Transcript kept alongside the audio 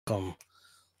welcome.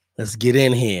 Let's get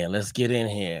in here. Let's get in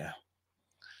here.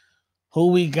 Who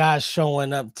we got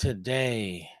showing up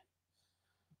today?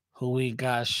 Who we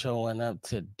got showing up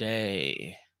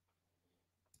today?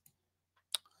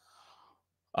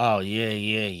 Oh,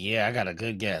 yeah. I got a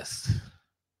good guest.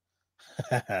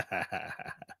 I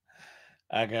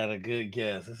got a good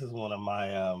guest. This is one of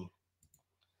my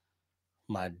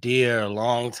dear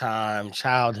longtime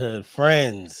childhood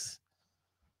friends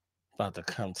about to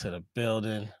come to the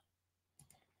building.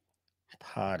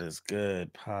 Pod is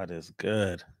good. Pod is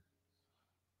good.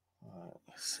 All right,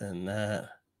 send that.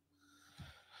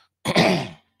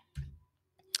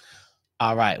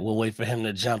 All right, we'll wait for him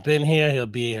to jump in here. He'll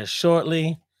be here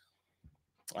shortly.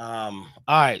 All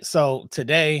right, so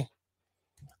today,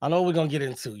 I know what we're gonna get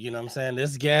into. You know what I'm saying?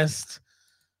 This guest,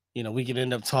 we could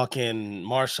end up talking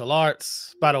martial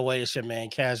arts. By the way, it's your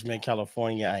man Cashman,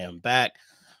 California. I am back.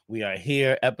 We are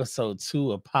here, episode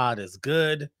 2 of Pod is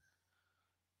Good.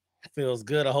 Feels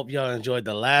good. I hope y'all enjoyed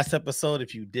the last episode.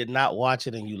 If you did not watch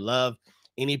it and you love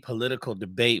any political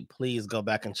debate, please go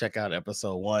back and check out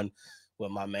episode 1 with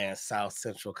my man South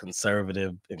Central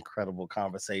Conservative. Incredible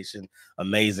conversation.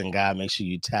 Amazing guy. Make sure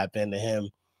you tap into him.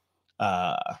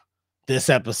 This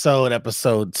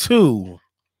episode 2,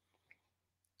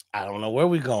 I don't know where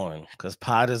we're going because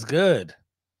Pod is good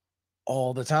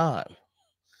all the time.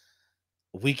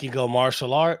 We can go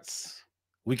martial arts.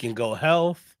 We can go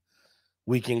health.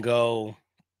 We can go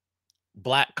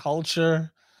Black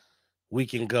culture. We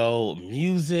can go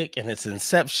music and its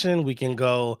inception. We can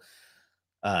go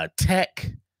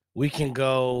tech. We can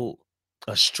go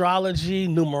astrology,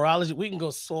 numerology. We can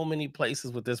go so many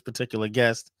places with this particular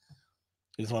guest.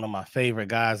 He's one of my favorite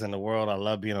guys in the world. I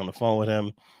love being on the phone with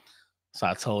him. So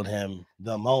I told him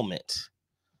the moment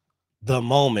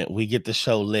we get the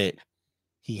show lit,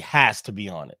 he has to be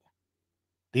on it.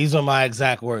 These are my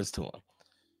exact words to him.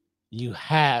 He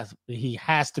has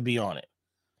to be on it.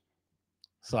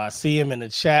 So I see him in the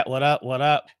chat. What up? What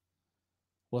up?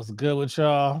 What's good with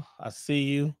y'all? I see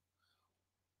you.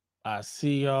 I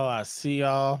see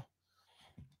y'all.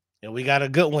 And we got a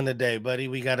good one today, buddy.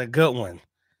 We got a good one.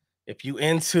 If you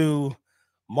into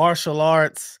martial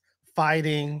arts,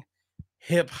 fighting,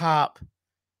 hip hop,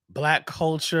 Black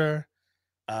culture,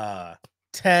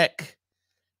 tech,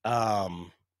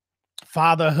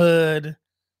 fatherhood,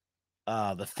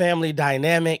 the family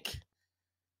dynamic,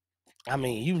 I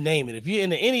mean, you name it. If you're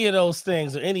into any of those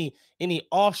things or any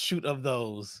offshoot of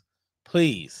those,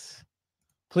 please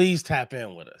tap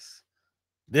in with us.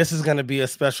 This is going to be a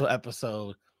special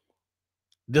episode.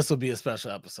 This will be a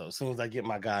special episode. As soon as I get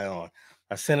my guy on,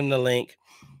 I sent him the link.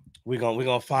 We're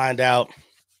gonna find out.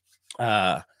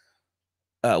 We're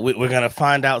gonna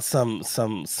find out some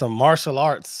martial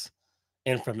arts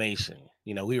information.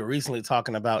 We were recently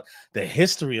talking about the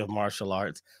history of martial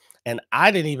arts, and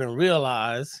I didn't even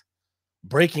realize,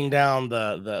 breaking down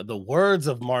the words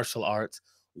of martial arts,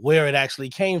 where it actually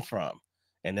came from.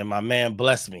 And then my man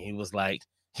blessed me. He was like,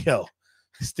 yo,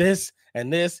 it's this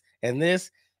and this and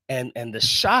this. And the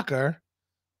shocker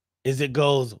is it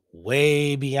goes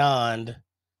way beyond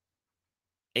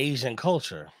Asian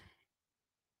culture.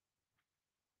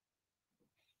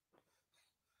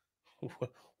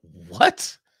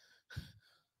 What?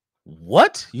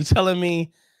 You telling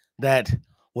me that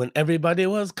when everybody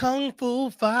was kung fu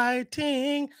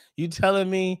fighting, you telling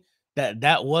me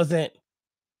that wasn't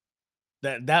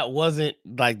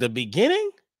like the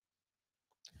beginning?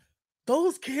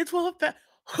 Those kids were fat.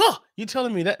 Huh, you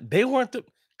telling me that they weren't the...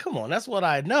 Come on, that's what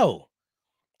I know.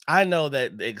 I know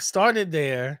that it started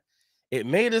there. It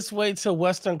made its way to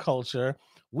Western culture.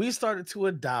 We started to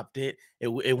adopt it.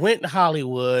 It went to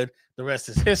Hollywood. The rest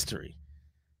is history.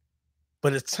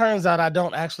 But it turns out I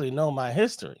don't actually know my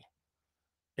history.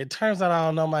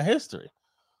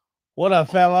 What up,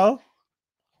 fellow?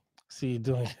 See you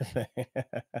doing your thing.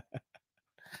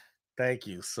 Thank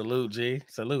you. Salute, G.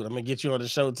 Salute. I'm gonna get you on the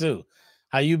show too.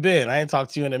 How you been? I ain't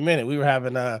talked to you in a minute. We were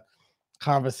having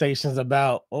conversations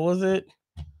about, what was it?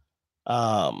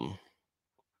 What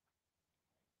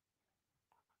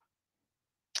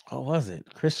was it?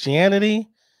 Christianity?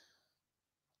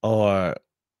 Or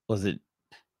was it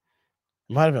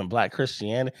might have been Black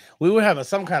Christianity? We were having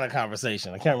some kind of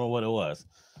conversation. I can't remember what it was.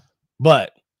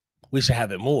 But we should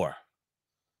have it more.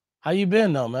 How you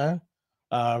been though, man?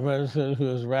 Who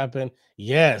was rapping?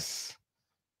 Yes.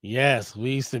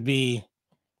 We used to be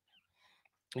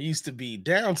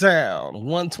downtown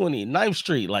 129th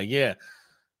Street. Like, yeah,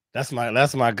 that's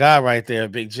my guy right there,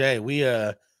 Big J. We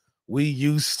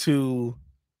used to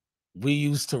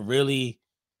really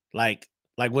like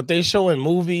what they show in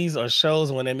movies or shows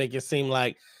when they make it seem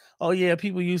like, Oh yeah,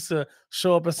 people used to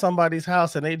show up at somebody's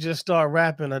house and they just start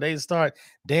rapping or they start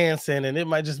dancing, and it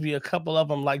might just be a couple of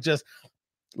them like just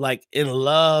like in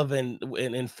love and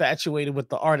infatuated with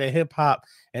the art of hip hop,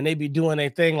 and they be doing their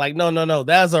thing. Like, no, no, no,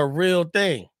 that's a real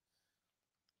thing.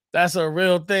 That's a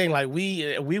real thing. Like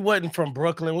we wasn't from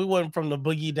Brooklyn, we wasn't from the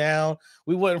boogie down,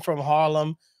 we wasn't from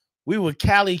Harlem. We were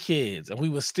Cali kids, and we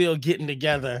were still getting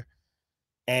together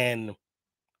and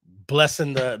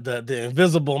blessing the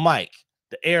invisible mic,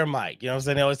 the air mic. You know what I'm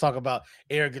saying? They always talk about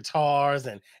air guitars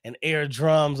and air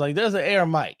drums. Like there's an air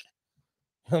mic.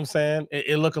 You know what I'm saying?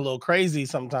 It look a little crazy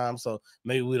sometimes, so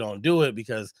maybe we don't do it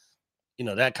because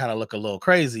that kind of look a little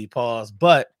crazy. Pause,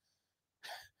 but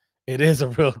it is a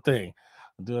real thing.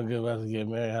 I'm doing good. About to get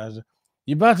married.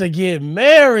 You about to get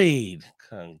married?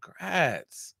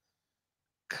 Congrats,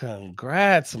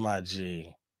 congrats, my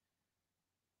G.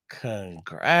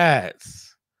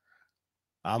 Congrats.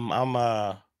 I'm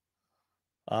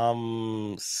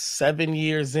I'm 7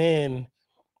 years in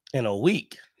a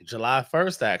week, July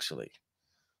 1st, actually.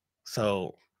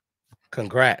 So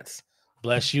congrats.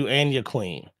 Bless you and your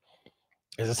queen.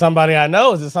 Is it somebody I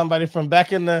know? Is it somebody from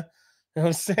back in the, you know what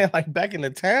I'm saying? Like back in the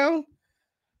town?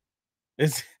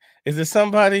 Is is it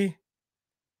somebody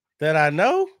that I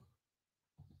know?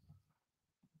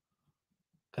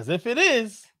 Because if it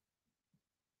is,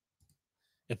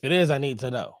 I need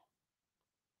to know.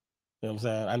 You know what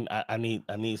I'm saying?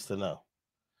 I needs to know.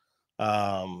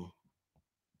 Um,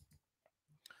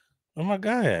 where my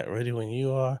guy at? Ready when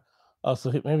you are. Oh,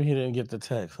 so maybe he didn't get the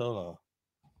text. Hold on.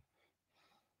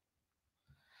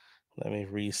 Let me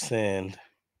resend.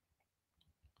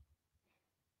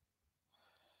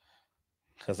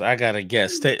 Because I got a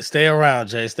guest. Stay around,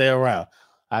 Jay. Stay around.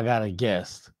 I got a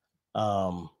guest.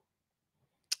 Um,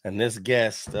 and this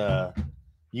guest,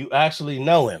 you actually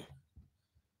know him.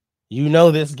 You know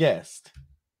this guest.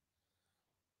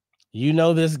 You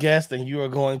know this guest, and you are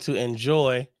going to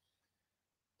enjoy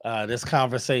this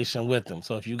conversation with him.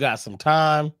 So if you got some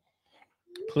time,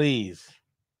 please,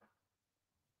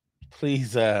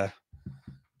 please,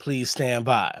 please stand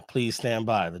by. Please stand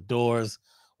by. The doors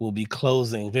will be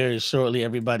closing very shortly.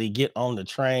 Everybody get on the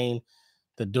train.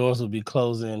 The doors will be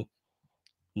closing.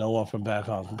 No one from back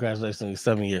home. Congratulations on your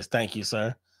 7 years. Thank you,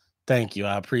 sir. Thank you.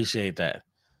 I appreciate that.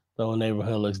 The whole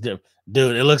neighborhood looks different.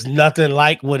 Dude, it looks nothing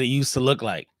like what it used to look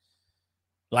like.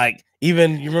 Like,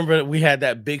 even you remember we had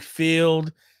that big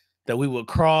field that we would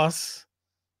cross,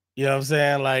 you know what I'm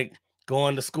saying? Like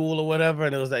going to school or whatever,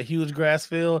 and it was that huge grass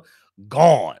field,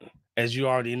 gone, as you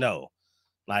already know.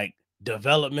 Like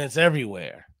developments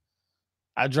everywhere.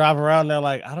 I drive around there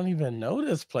like I don't even know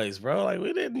this place, bro. Like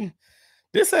we didn't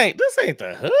this ain't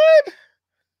the hood.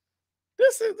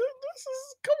 This is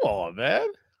come on, man.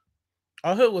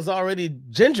 Our hood was already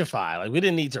gentrified. Like we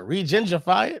didn't need to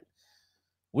re-gentrify it.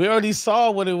 We already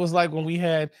saw what it was like when we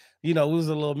had, it was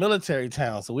a little military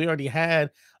town. So we already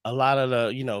had a lot of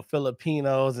the,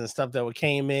 Filipinos and stuff that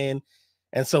came in.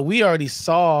 And so we already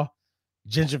saw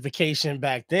gentrification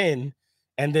back then.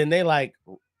 And then they like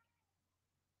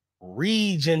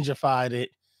re-gentrified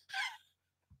it.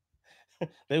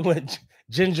 They went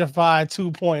gentrify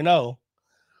 2.0.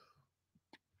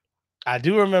 I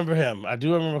do remember him. I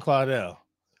do remember Claudel.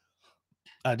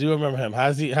 I do remember him.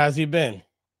 How's he been?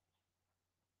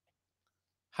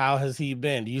 How has he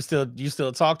been? Do you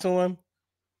still talk to him?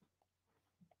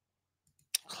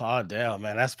 Claudel,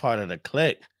 man, that's part of the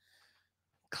clique.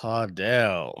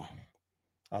 Claudel.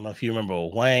 I don't know if you remember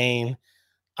Wayne.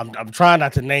 I'm trying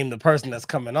not to name the person that's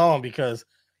coming on because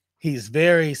he's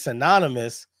very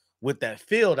synonymous with that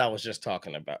field I was just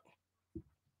talking about.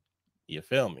 You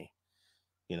feel me?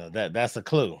 That's a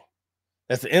clue.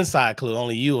 That's an inside clue.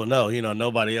 Only you will know.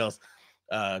 Nobody else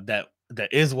that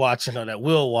is watching or that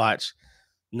will watch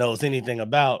knows anything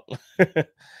about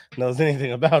knows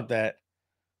anything about that.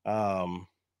 Um,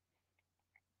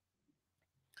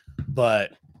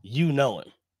 but you know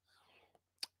him.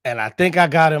 And I think I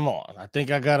got him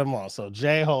on. So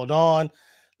Jay, hold on.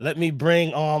 Let me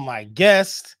bring on my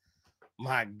guest,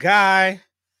 my guy.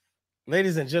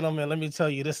 Ladies and gentlemen, let me tell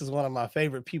you, this is one of my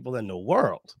favorite people in the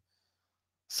world.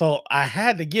 So I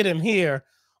had to get him here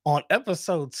on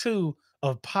episode 2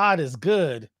 of Pod is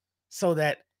Good so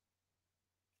that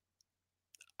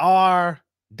our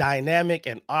dynamic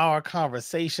and our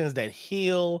conversations that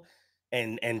heal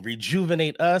and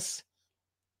rejuvenate us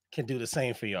can do the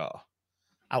same for y'all.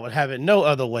 I would have it no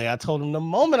other way. I told him the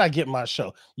moment I get my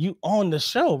show, you on the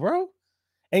show, bro.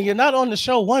 And you're not on the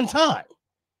show one time.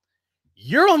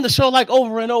 You're on the show like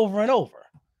over and over and over.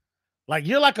 Like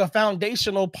you're like a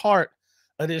foundational part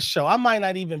of this show. I might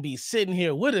not even be sitting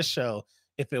here with a show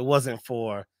if it wasn't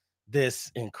for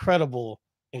this incredible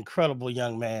incredible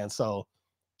young man. So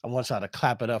I want y'all to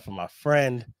clap it up for my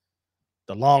friend,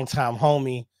 the longtime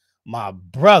homie, my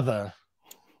brother,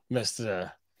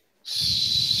 Mr.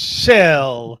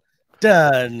 Sheldon.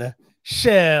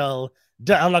 Sheldon.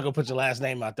 I'm not gonna put your last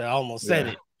name out there. I almost said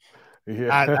it.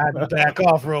 I had to back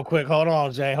off real quick. Hold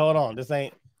on, Jay. Hold on. This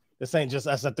ain't just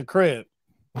us at the crib.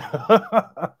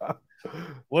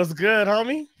 What's good,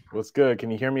 homie? What's good? Can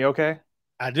you hear me okay?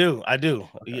 I do. Okay.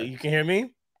 You can hear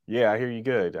me? Yeah, I hear you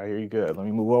good. Let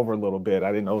me move over a little bit.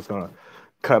 I didn't know it was gonna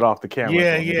cut off the camera.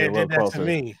 Yeah, so let me get a did little that to closer.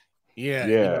 me. Yeah,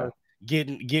 Yeah.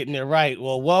 getting it right.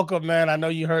 Well, welcome, man. I know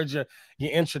you heard your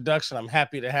introduction. I'm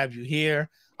happy to have you here.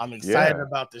 I'm excited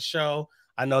about the show.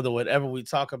 I know that whatever we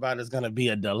talk about is going to be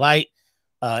a delight.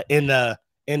 In the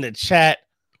chat,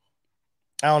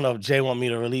 I don't know if Jay want me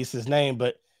to release his name,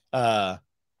 but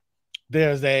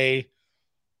there's there's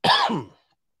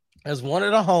one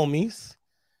of the homies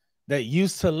that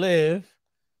used to live,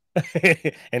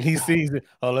 and he sees it.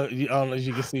 I don't know if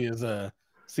you can see his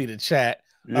see the chat.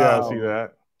 Yeah, I see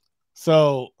that.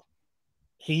 So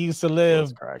he used to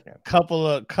live couple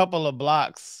of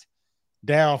blocks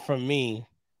down from me.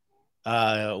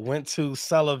 Went to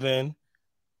Sullivan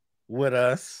with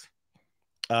us.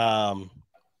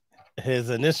 His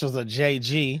initials are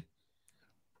JG.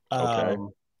 Okay.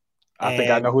 I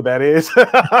think I know who that is.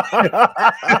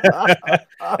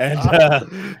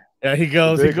 And he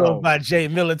goes by Jay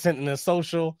Militant in the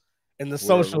social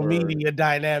media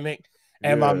dynamic.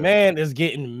 And my man is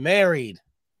getting married.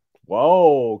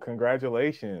 Whoa,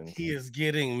 congratulations. He is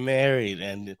getting married.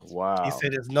 And wow. He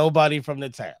said it's nobody from the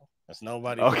town. It's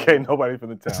nobody. Okay, nobody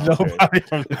from the town. It's nobody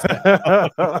from the town.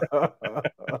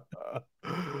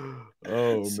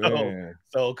 Oh, man.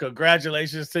 So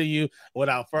congratulations to you.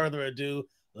 Without further ado,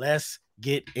 let's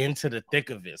get into the thick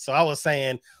of it. So I was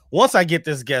saying, once I get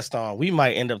this guest on, we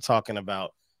might end up talking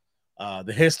about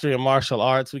the history of martial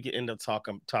arts. We could end up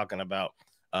talking about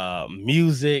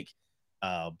music,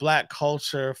 Black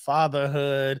culture,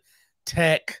 fatherhood,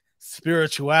 tech,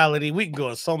 spirituality. We can go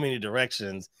in so many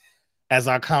directions, as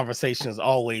our conversations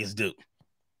always do.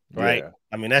 Right? Yeah.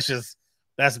 I mean,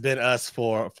 that's been us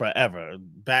for forever.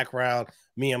 Background,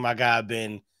 me and my guy have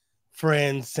been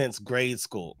friends since grade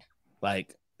school.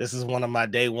 Like, this is one of my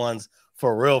day ones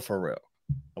for real.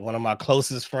 One of my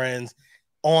closest friends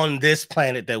on this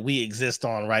planet that we exist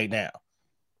on right now.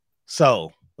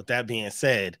 So, with that being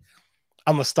said,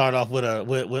 I'm gonna start off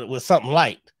with something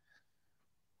light.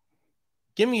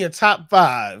 Give me a top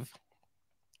 5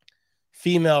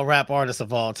 female rap artists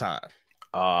of all time.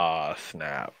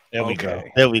 Snap. There we go.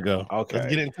 Okay. Let's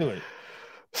get into it.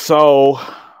 So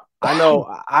I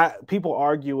know people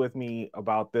argue with me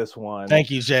about this one. Thank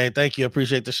you, Jay. Thank you.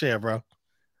 Appreciate the share, bro.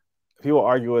 People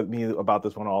argue with me about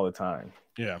this one all the time.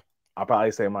 Yeah. I'll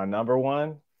probably say my number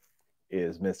one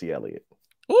is Missy Elliott.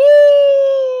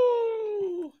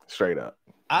 Ooh. Straight up.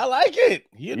 I like it.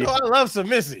 You know, I love some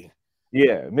Missy.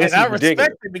 Yeah. Missy, and I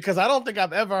respect it because I don't think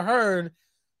I've ever heard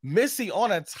Missy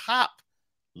on a top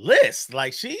list.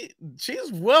 Like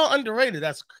she's well underrated.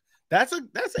 That's an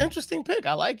interesting pick.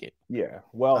 I like it. Yeah,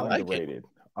 well underrated.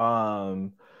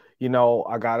 You know,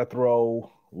 I gotta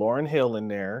throw Lauryn Hill in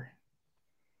there,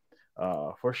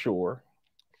 for sure.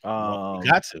 You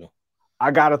got to.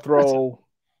 I gotta throw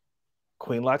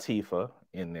Queen Latifah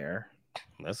in there.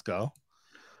 Let's go.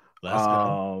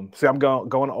 See, I'm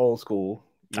going old school.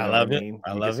 I love it.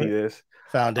 I love it. See this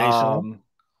foundational.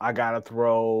 I gotta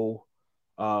throw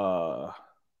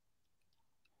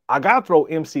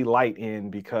MC Lyte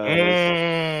in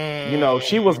because you know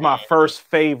she was my first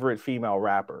favorite female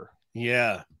rapper.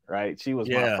 Yeah. Right. She was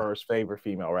my first favorite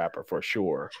female rapper for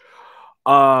sure.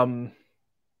 I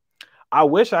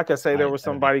wish I could say there was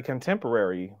somebody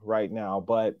contemporary right now,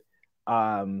 but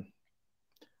I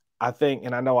think,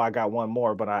 and I know I got one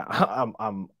more, but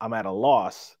I'm at a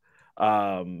loss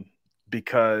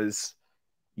because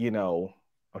you know.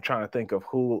 I'm trying to think of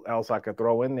who else I could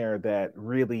throw in there that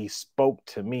really spoke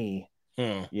to me,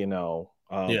 you know,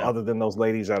 other than those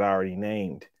ladies that I already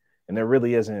named. And there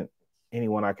really isn't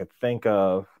anyone I could think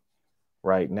of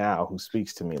right now who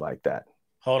speaks to me like that.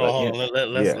 Hold on.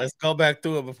 Let's go back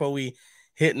through it before we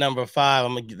hit number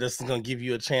 5. This is going to give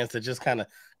you a chance to just kind of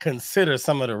consider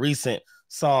some of the recent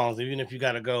songs. Even if you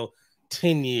got to go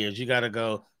 10 years, you got to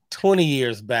go 20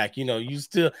 years back. You know, you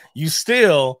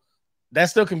still. That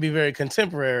still can be very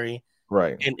contemporary,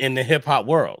 right? In the hip hop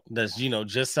world, that's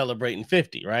just celebrating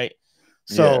 50, right?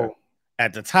 So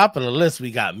at the top of the list, we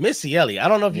got Missy Elliott. I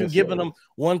don't know if you're giving them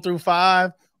 1 through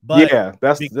 5, but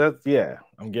that's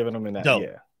I'm giving them in that. Dope.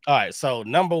 Yeah. All right. So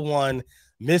number 1,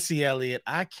 Missy Elliott.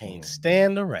 I can't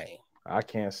stand the rain. I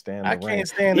can't stand I the rain. can't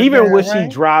stand the Even damn what she rain.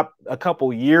 dropped a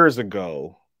couple years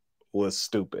ago was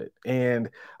stupid. And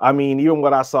I mean, even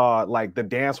what I saw, like the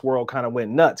dance world kind of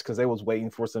went nuts because they was waiting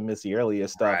for some Missy Elliott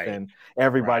stuff, and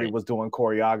everybody was doing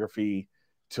choreography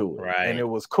to it, and it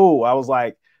was cool. I was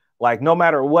like no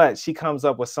matter what, she comes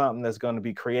up with something that's going to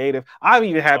be creative. I've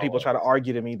even had people try to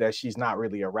argue to me that she's not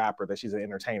really a rapper, that she's an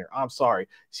entertainer. I'm sorry,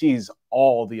 she's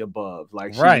all the above.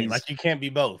 Like like you can't be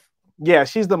both. Yeah,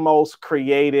 she's the most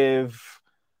creative.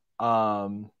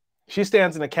 She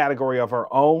stands in a category of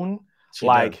her own. She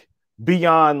does.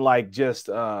 Beyond like just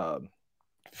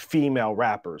female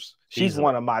rappers. She's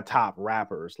one of my top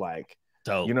rappers. Like,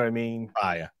 dope. You know what I mean?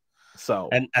 Fire. So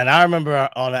and I remember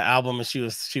on the album, and she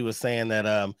was saying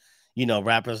that you know,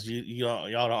 rappers, y'all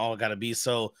don't all gotta be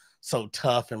so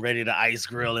tough and ready to ice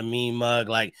grill and mean mug.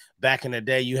 Like back in the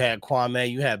day, you had Kwame,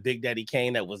 you had Big Daddy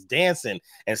Kane that was dancing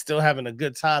and still having a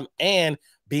good time and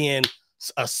being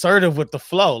assertive with the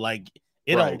flow. Like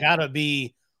it don't gotta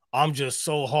be, I'm just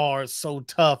so hard, so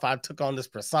tough. I took on this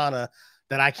persona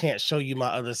that I can't show you my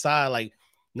other side. Like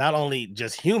not only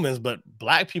just humans, but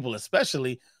Black people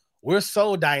especially, we're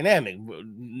so dynamic.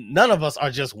 None of us are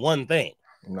just one thing.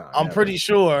 I'm pretty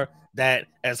sure that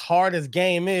as hard as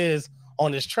Game is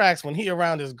on his tracks, when he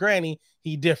around his granny,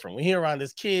 he different. When he around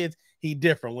his kids, he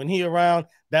different. When he around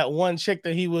that one chick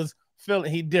that he was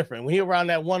feeling, he different. When he around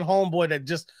that one homeboy that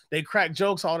just they crack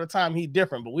jokes all the time, he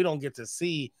different. But we don't get to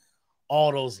see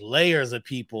all those layers of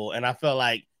people. And I feel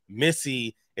like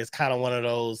Missy is kind of one of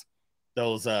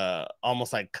those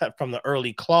almost like cut from the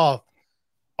early cloth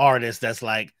artists that's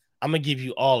like, I'm gonna give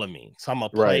you all of me. So I'm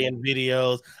gonna play in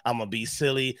videos. I'm gonna be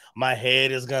silly. My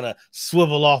head is gonna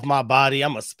swivel off my body.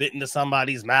 I'm gonna spit into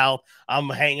somebody's mouth. I'm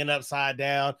hanging upside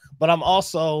down. But I'm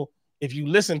also, if you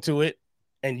listen to it,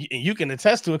 and you can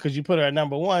attest to it because you put her at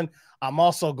number one, I'm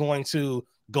also going to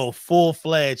go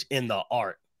full-fledged in the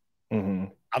art.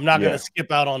 Mm-hmm. I'm not gonna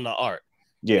skip out on the art.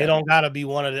 It don't gotta be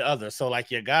one or the other. So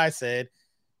like your guy said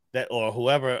that, or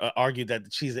whoever argued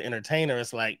that she's an entertainer,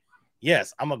 it's like,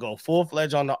 yes, I'm gonna go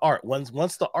full-fledged on the art. Once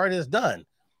the art is done,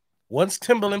 once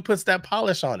Timbaland puts that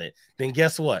polish on it, then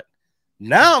guess what?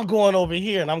 Now I'm going over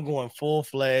here and I'm going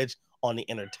full-fledged on the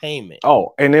entertainment.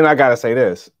 Oh, and then I gotta say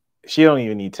this. She don't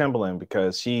even need Timbaland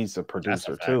because she's a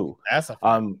producer too. That's a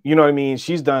fact. You know what I mean?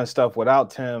 She's done stuff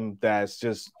without Tim that's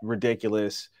just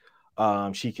ridiculous.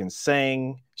 She can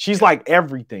sing. She's like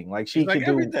everything. Like she could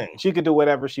do everything. She could do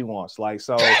whatever she wants. Like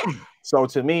so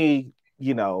to me,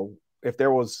 you know, if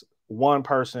there was one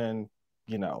person,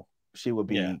 you know, she would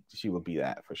be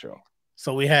that for sure.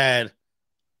 So we had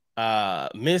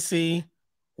Missy.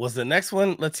 Was the next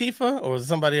one Latifah or was it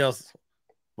somebody else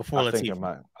before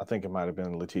Latifah? I think it might have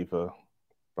been Latifah.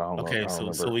 But I don't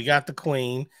know. So we got the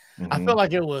Queen. Mm-hmm. I feel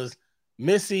like it was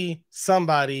Missy,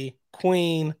 somebody,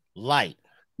 Queen, Light.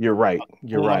 You're right.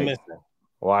 You're right.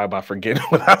 Why am I forgetting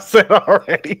what I said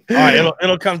already? All right,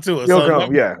 it'll come to us.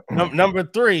 Number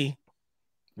 3,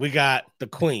 we got the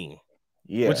Queen,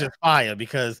 which is fire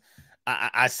because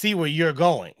I see where you're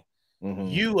going. Mm-hmm.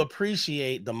 You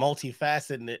appreciate the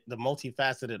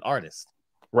multifaceted artist.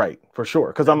 Right, for sure.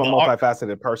 Because I'm a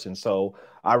multifaceted person, so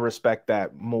I respect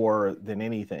that more than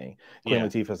anything. Queen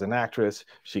Latifah is an actress.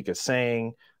 She could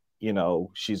sing. You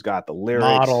know, she's got the lyrics.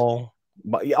 Model.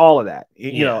 All of that.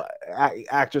 You know,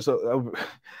 actress.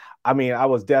 I mean, I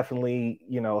was definitely,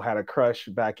 you know, had a crush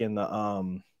back in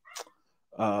the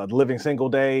Living Single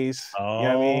days. Oh. You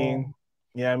know what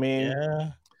I mean? Yeah.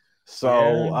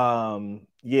 So,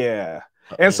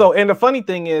 And the funny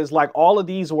thing is, like, all of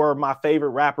these were my favorite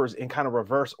rappers in kind of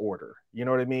reverse order. You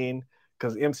know what I mean?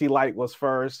 Because MC Lyte was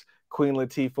first, Queen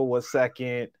Latifah was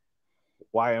second.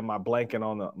 Why am I blanking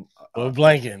on the? We're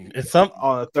blanking. It's something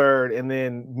on the third, and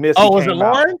then Missy. Oh, was it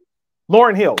Lauren?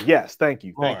 Lauryn Hill. Yes, thank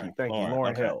you.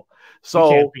 Lauryn Hill. So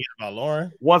you can't forget about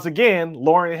Lauren. Once again,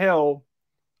 Lauryn Hill,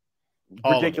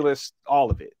 ridiculous.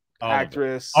 All of it.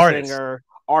 Actress, singer,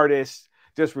 artist,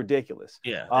 just ridiculous.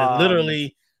 Yeah,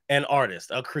 literally an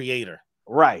artist, a creator.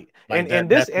 Right. Like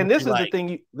this is the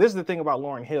thing. This is the thing about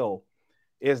Lauryn Hill,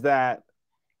 is that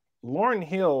Lauryn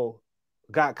Hill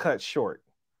got cut short.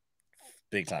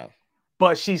 Big time.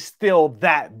 But she's still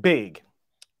that big.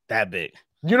 That big.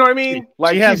 You know what I mean?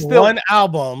 Like she has one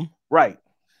album. Right.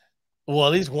 Well,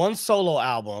 at least one solo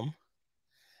album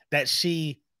that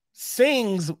she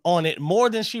sings on it more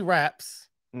than she raps.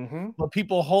 Mm-hmm. But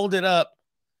people hold it up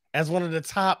as one of the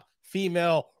top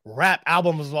female rap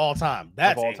albums of all time.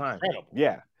 That's of all time. Incredible.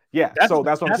 Yeah. That's what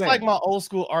I'm saying. That's like my old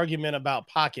school argument about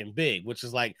Pac and Big, which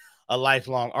is like a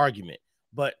lifelong argument.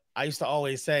 But I used to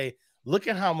always say, look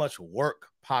at how much work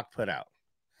Pac put out.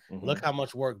 Mm-hmm. Look how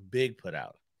much work Big put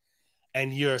out.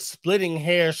 and you're splitting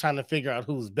hairs trying to figure out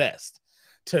who's best.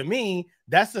 To me,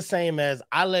 that's the same as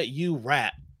I let you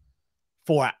rap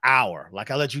for an hour.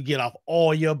 Like I let you get off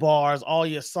all your bars, all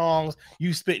your songs,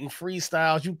 you spitting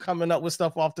freestyles, you coming up with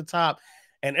stuff off the top,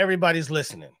 and everybody's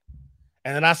listening.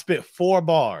 And then I spit 4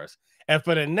 bars. And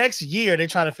for the next year, they're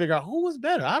trying to figure out who was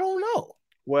better. I don't know.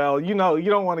 Well, you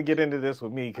don't want to get into this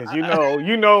with me because you're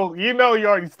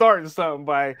already starting something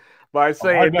by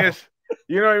saying this.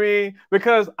 You know what I mean?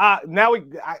 Because I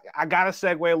gotta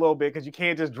segue a little bit because you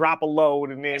can't just drop a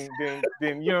load and then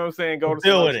you know what I'm saying, go to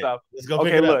some other stuff. Let's go.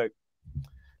 Okay, look,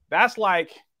 that's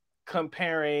like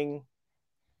comparing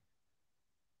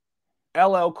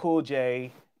LL Cool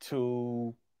J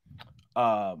to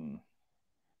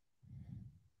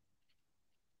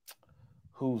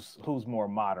who's more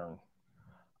modern.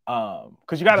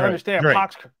 Because you got to understand,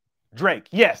 Drake.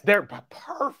 Yes, they're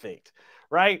perfect,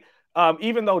 right?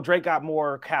 Even though Drake got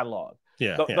more catalog.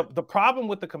 The problem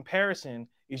with the comparison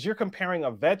is you're comparing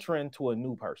a veteran to a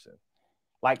new person.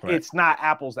 Like it's not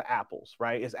apples to apples,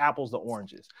 right? It's apples to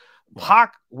oranges.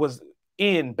 Pac was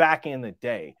back in the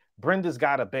day. Brenda's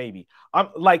Got a Baby.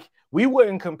 We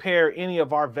wouldn't compare any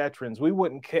of our veterans.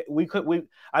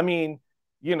 I mean,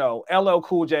 LL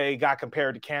Cool J got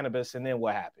compared to Cannabis, and then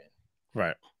what happened?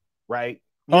 Right.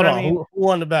 Hold on. Who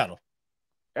won the battle?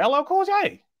 LL Cool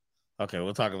J. Okay,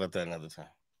 we'll talk about that another time.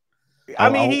 I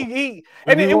mean,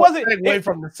 it wasn't segue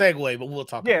from the segue, but we'll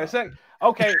talk. Yeah.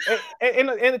 Okay. and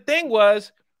the thing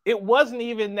was, it wasn't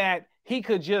even that he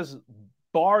could just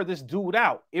bar this dude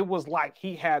out. It was like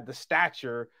he had the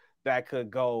stature that could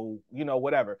go,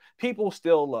 whatever. People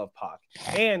still love Pac.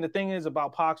 And the thing is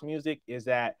about Pac's music is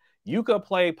that you could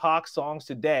play Pac songs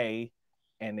today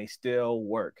and they still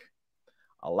work.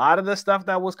 A lot of the stuff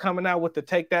that was coming out with the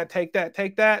take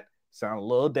that sound a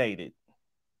little dated.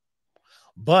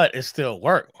 But it still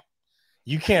worked.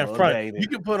 You can't front. Dated. You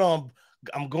can put on,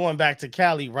 I'm going back to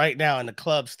Cali right now and the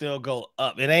club still go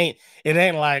up. It ain't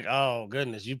like, oh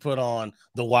goodness, you put on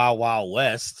the Wild Wild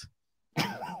West.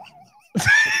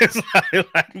 It's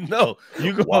like no,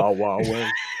 you go Wild Wild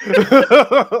West.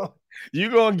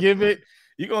 you're gonna give it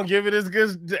as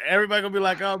good. Everybody gonna be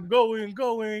like, I'm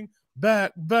going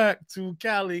back to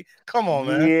Cali. Come on,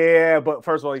 man. Yeah, but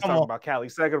first of all, he's talking about Cali.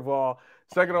 Second of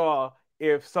all,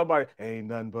 if somebody ain't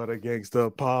nothing but a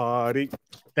gangsta party,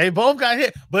 they both got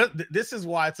hit. But this is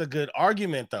why it's a good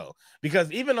argument, though,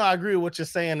 because even though I agree with what you're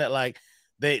saying that like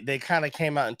they kind of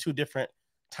came out in 2 different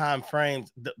time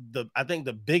frames, I think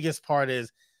the biggest part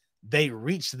is they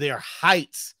reached their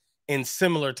heights in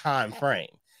similar time frame.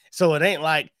 So it ain't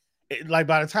like by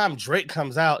the time Drake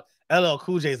comes out, LL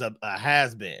Cool J is a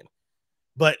has been.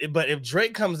 But if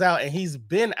Drake comes out and he's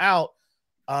been out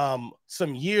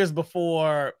some years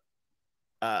before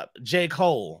J.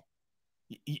 Cole,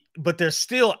 but they're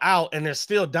still out and they're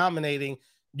still dominating,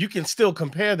 you can still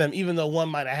compare them even though one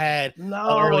might have had an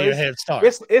earlier head start.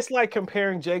 It's like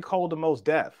comparing J. Cole to Mos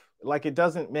Def. Like it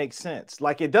doesn't make sense.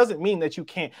 Like it doesn't mean that you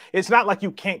can't. It's not like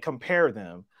you can't compare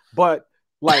them, but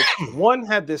like one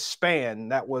had this span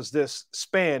that was this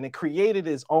span and created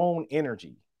his own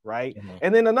energy. Right. Mm-hmm.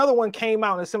 And then another one came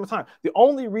out at a similar time. The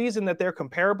only reason that they're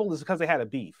comparable is because they had a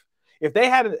beef. If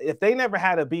they never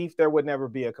had a beef, there would never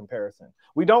be a comparison.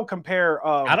 We don't compare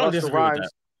I don't Busta Rhymes.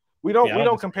 We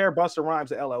don't compare Busta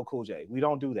Rhymes to LL Cool J. We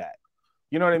don't do that.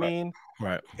 You know what I mean?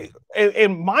 Right.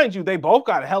 And mind you, they both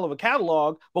got a hell of a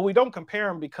catalog, but we don't compare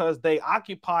them because they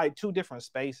occupied 2 different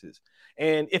spaces.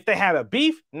 And if they had a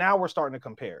beef, now we're starting to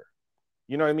compare.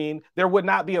 You know what I mean? There would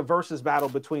not be a versus battle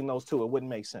between those 2. It wouldn't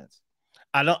make sense.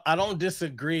 I don't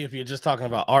disagree if you're just talking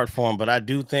about art form, but I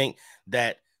do think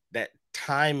that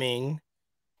timing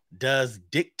does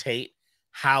dictate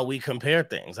how we compare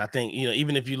things. I think,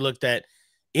 even if you looked at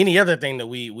any other thing that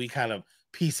we kind of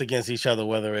piece against each other,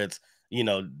 whether it's,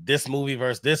 this movie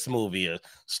versus this movie, or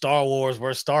Star Wars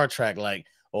versus Star Trek, like,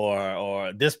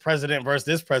 or this president versus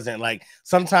this president, like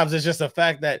sometimes it's just a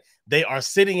fact that they are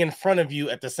sitting in front of you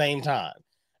at the same time.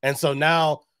 And so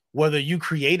now, whether you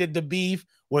created the beef,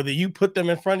 whether you put them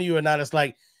in front of you or not, it's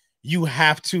like you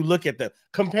have to look at them.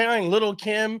 Comparing Lil'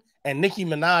 Kim and Nicki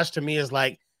Minaj to me is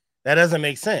like, that doesn't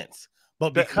make sense.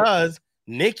 But because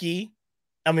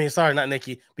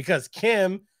because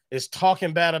Kim is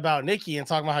talking bad about Nicki and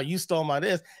talking about how you stole my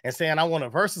this and saying, I want a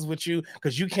versus with you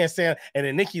because you can't stand, and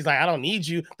then Nicki's like, I don't need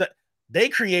you. They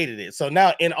created it. So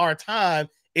now in our time,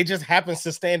 it just happens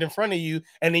to stand in front of you,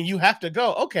 and then you have to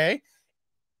go, okay,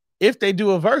 if they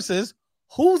do a versus,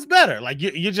 who's better? Like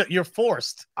you're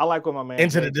forced. I like what my man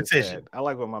into the decision. I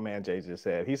like what my man Jay just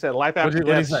said. He said Life After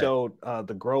Death showed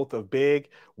the growth of Big,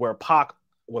 where Pac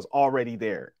was already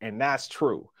there, and that's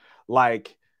true.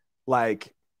 Like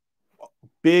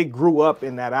Big grew up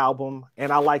in that album,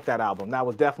 and I like that album. That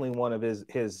was definitely one of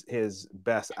his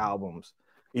best albums,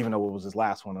 even though it was his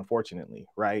last one, unfortunately,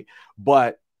 right?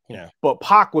 But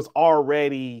Pac was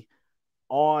already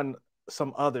on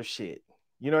some other shit.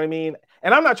 You know what I mean?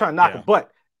 And I'm not trying to knock him,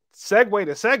 but segue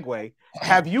to segue.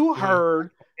 Have you heard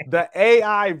the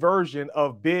AI version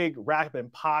of Big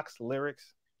rapping Pac's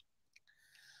lyrics?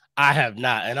 I have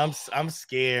not, and I'm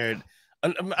scared.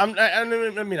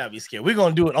 Let me not be scared. We're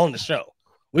gonna do it on the show.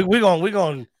 We're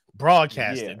gonna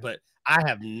broadcast it, but I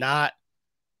have not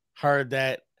heard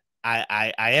that.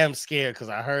 I am scared because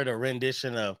I heard a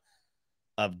rendition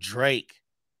of Drake.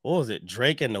 What was it?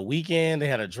 Drake and the Weeknd. They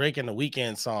had a Drake and the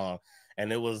Weeknd song,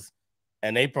 and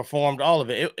they performed all of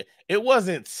it. It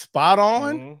wasn't spot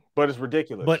on, but it's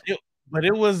ridiculous. But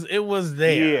it was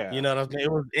there. You know what I'm saying?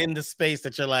 It was in the space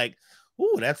that you're like,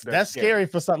 ooh, that's scary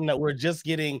for something that we're just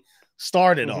getting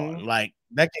started on. Like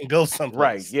that can go someplace.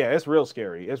 Right. Yeah, it's real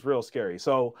scary. It's real scary.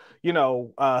 So,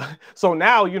 so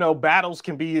now, battles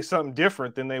can be something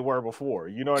different than they were before.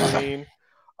 You know what I mean?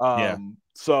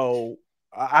 So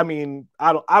I mean,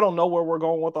 I don't know where we're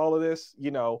going with all of this.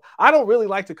 I don't really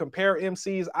like to compare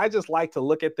MCs. I just like to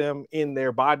look at them in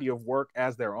their body of work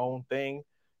as their own thing.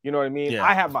 You know what I mean?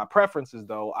 I have my preferences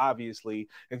though, obviously,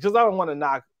 because I don't want to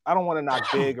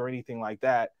knock Big or anything like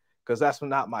that, because that's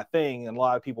not my thing. And a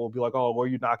lot of people will be like, "Oh, well,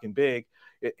 you knocking Big,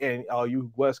 and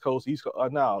you West Coast, East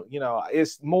Coast." No,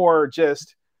 it's more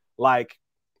just like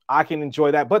I can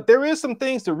enjoy that. But there is some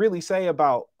things to really say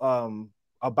about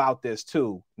this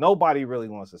too. Nobody really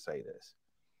wants to say this.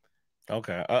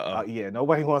 Okay. Yeah,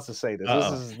 nobody wants to say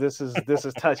this. This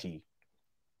is touchy.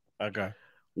 Okay.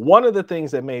 One of the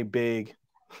things that made Big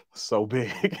so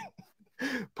big,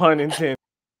 pun intended,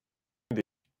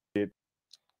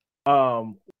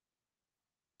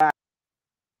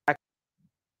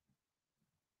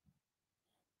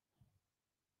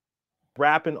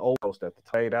 rapping Old Coast at the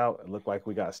trade out, it looked like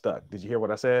we got stuck. Did you hear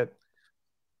what I said?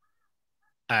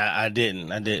 I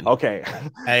didn't. Okay.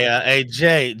 Hey,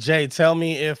 Jay, tell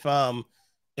me if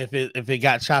it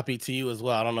got choppy to you as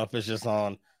well. I don't know if it's just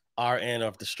on our end or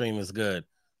if the stream is good.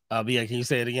 But yeah, can you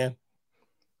say it again?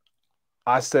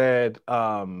 I said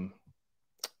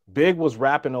Big was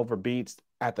rapping over beats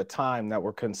at the time that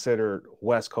were considered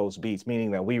West Coast beats,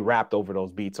 meaning that we rapped over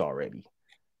those beats already,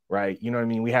 right? You know what I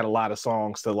mean? We had a lot of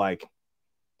songs to like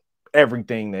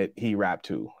everything that he rapped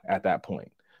to at that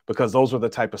point, because those were the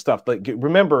type of stuff. Like,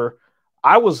 remember,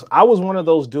 I was one of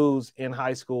those dudes in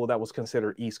high school that was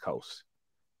considered East Coast,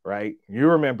 right? You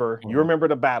remember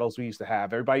the battles we used to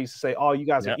have. Everybody used to say, "Oh, you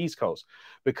guys are East Coast,"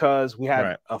 because we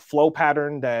had a flow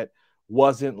pattern that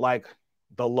wasn't like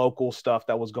the local stuff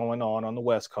that was going on the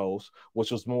West Coast,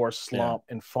 which was more slump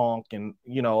and funk and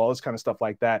all this kind of stuff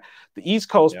like that. The East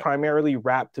Coast primarily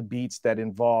rapped to beats that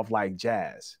involve like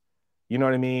jazz. You know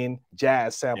what I mean?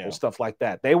 Jazz samples, stuff like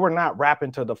that. They were not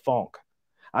rapping to the funk.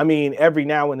 I mean, every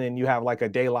now and then you have like a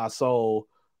De La Soul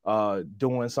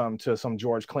doing something to some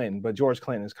George Clinton, but George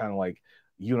Clinton is kind of like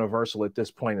universal at this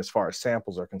point as far as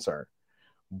samples are concerned.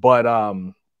 But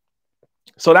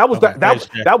so that was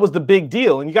that was the big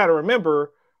deal. And you got to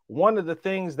remember, one of the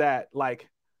things that like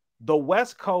the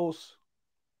West Coast,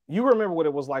 you remember what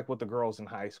it was like with the girls in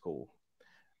high school.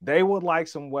 They would like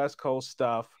some West Coast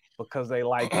stuff because they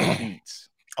like the beats.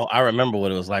 Oh, I remember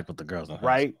what it was like with the girls in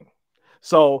high school.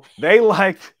 So they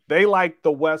liked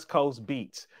the West Coast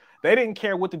beats. They didn't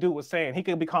care what the dude was saying. He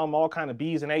could be calling them all kind of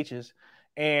B's and H's.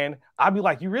 And I'd be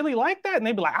like, "You really like that?" And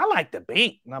they'd be like, "I like the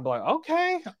beat." And I'd be like,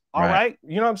 "Okay, all right."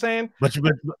 You know what I'm saying? But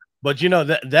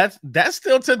that's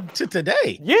still to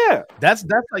today. Yeah. That's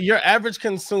like your average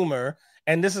consumer,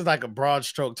 and this is like a broad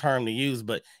stroke term to use,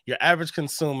 but your average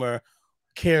consumer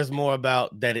cares more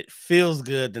about that it feels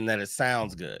good than that it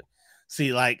sounds good.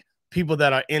 See, like people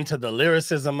that are into the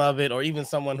lyricism of it, or even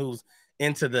someone who's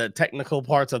into the technical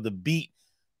parts of the beat,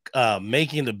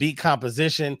 making the beat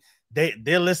composition,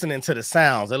 they're listening to the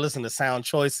sounds. They're listening to sound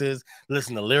choices,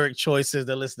 listen to lyric choices,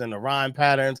 they're listening to rhyme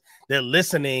patterns, they're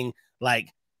listening like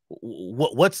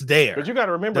what's there. But you got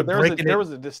to remember, there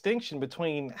was a distinction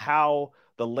between how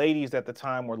the ladies at the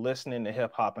time were listening to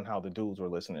hip hop and how the dudes were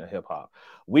listening to hip hop.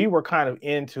 We were kind of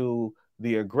into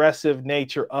the aggressive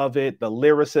nature of it, the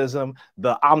lyricism,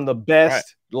 the I'm the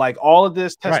best, like all of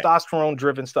this testosterone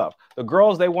driven stuff. The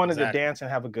girls, they wanted to dance and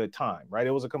have a good time, right?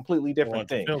 It was a completely different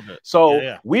thing.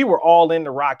 So we were all into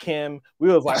Rakim.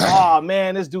 We was like, "Oh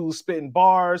man, this dude's spitting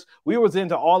bars." We was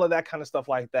into all of that kind of stuff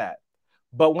like that.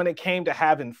 But when it came to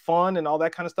having fun and all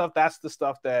that kind of stuff, that's the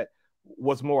stuff that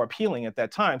was more appealing at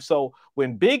that time. So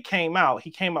when Big came out,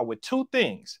 he came out with two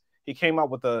things. He came out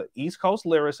with the East Coast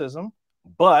lyricism,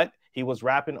 but he was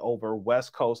rapping over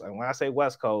West Coast. And when I say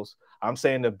West Coast, I'm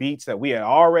saying the beats that we had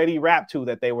already rapped to,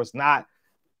 that they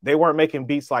weren't making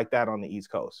beats like that on the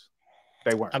East Coast.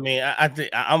 They weren't. I mean, I think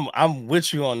I'm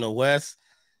with you on the West.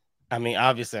 I mean,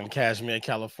 obviously I'm Kashmir,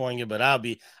 California, but I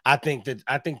think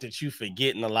that you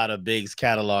forgetting a lot of Big's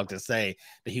catalog to say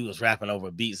that he was rapping over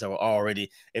beats that were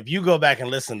already. If you go back and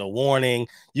listen to Warning,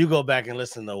 you go back and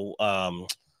listen to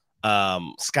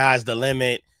Sky's the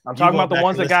Limit. I'm talking about the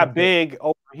ones that got big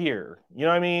over here. You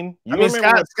know what I mean?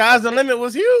 Sky's the Limit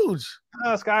was huge.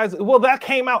 Well, that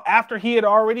came out after he had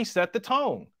already set the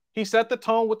tone. He set the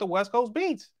tone with the West Coast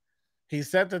beats. He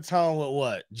set the tone with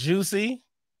what? Juicy.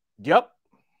 Yep.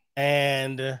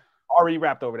 And already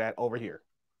rapped over that over here.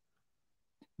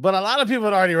 But a lot of people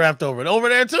had already rapped over it over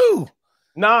there too.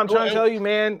 No, I'm trying to tell you,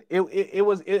 man, it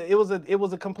was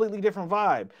a completely different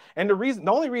vibe. And the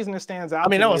only reason it stands out. I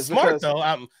mean, that was smart though.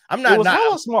 I'm not. It was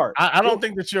hella smart. I don't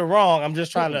think that you're wrong. I'm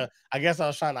just trying to. I guess I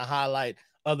was trying to highlight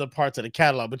other parts of the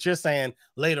catalog. But you're saying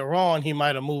later on he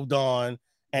might have moved on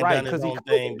and done his own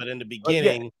thing. But in the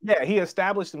beginning, yeah, he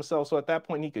established himself. So at that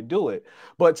point he could do it.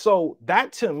 But so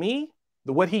that to me,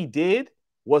 what he did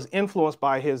was influenced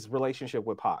by his relationship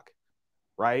with P.I.G,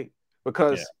 right?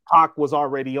 Because P.I.G was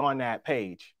already on that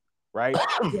page, right?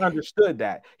 He understood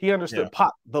that. He understood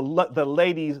P.I.G. The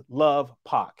ladies love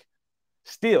P.I.G.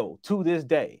 Still to this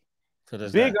day.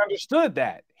 Big understood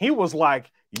that. He was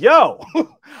like, yo,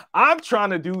 I'm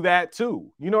trying to do that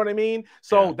too. You know what I mean?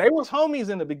 So they was homies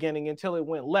in the beginning until it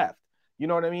went left. You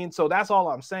know what I mean? So that's all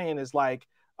I'm saying is like,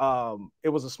 it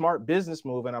was a smart business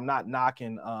move, and I'm not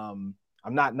knocking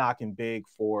Big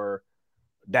for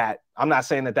that. I'm not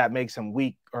saying that makes him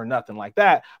weak or nothing like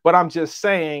that, but I'm just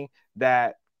saying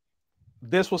that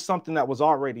this was something that was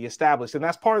already established. And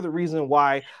that's part of the reason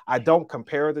why I don't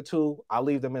compare the two. I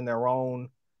leave them in their own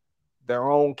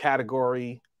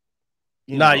category.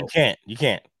 You can't. You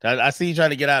can't. I see you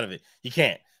trying to get out of it. You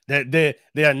can't. They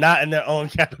are not in their own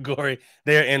category.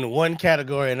 They're in one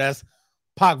category, and that's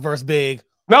P.I.G versus Big.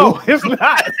 No, it's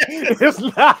not. It's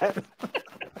not.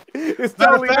 It's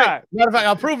totally not. Matter of fact,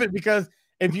 I'll prove it, because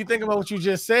if you think about what you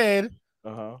just said,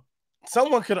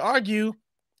 someone could argue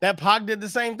that P.I.G did the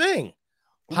same thing.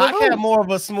 P.I.G had more of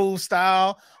a smooth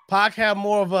style. P.I.G had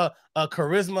more of a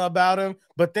charisma about him.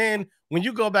 But then when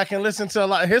you go back and listen to a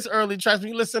lot of his early tracks, when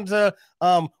you listen to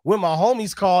When My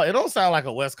Homies Call, it don't sound like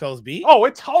a West Coast beat. Oh,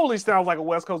 it totally sounds like a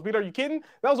West Coast beat. Are you kidding?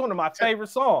 That was one of my favorite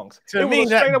songs. To me,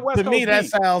 that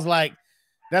sounds like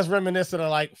that's reminiscent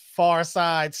of like Far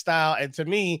Side style. And to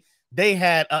me, they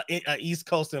had a East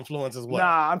Coast influence as well.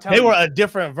 Nah, I'm telling you. They were a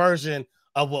different version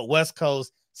of what West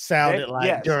Coast sounded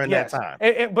like during that time.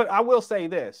 But I will say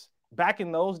this. Back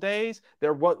in those days,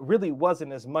 there really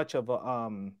wasn't as much of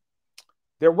a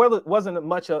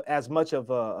as much of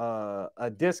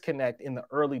a disconnect in the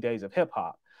early days of hip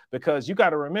hop, because you got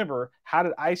to remember, how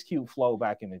did Ice Cube flow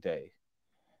back in the day,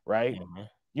 right?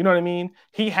 You know what I mean?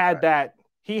 He had that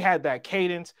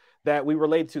cadence that we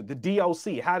relate to. The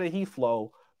DOC, how did he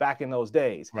flow back in those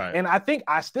days? Right. And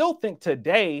I still think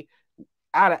today,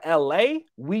 out of LA,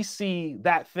 we see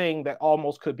that thing that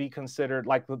almost could be considered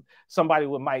like somebody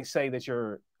might say that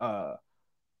you're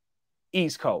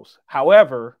East Coast.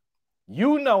 However,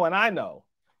 you know, and I know,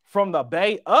 from the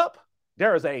Bay up,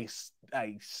 there is a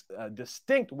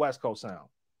distinct West Coast sound.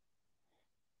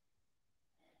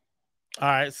 All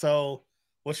right, so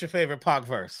what's your favorite P.I.G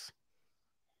verse?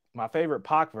 My favorite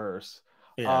P.I.G verse.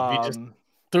 Yeah, you just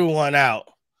threw one out.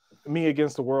 Me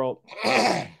Against the World.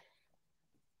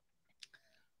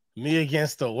 Me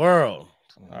Against the World.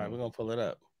 All right, we're gonna pull it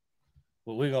up.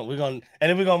 But we're gonna and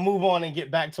then we're gonna move on and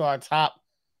get back to our top.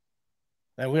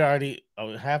 And we already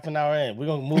half an hour in. We're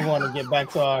gonna move on and get back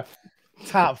to our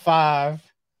top 5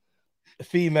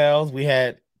 females. We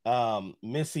had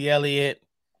Missy Elliott,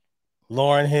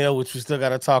 Lauryn Hill, which we still got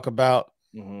to talk about,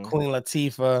 Queen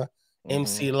Latifah,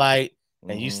 MC Lyte,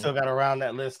 and you still got to round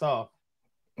that list off.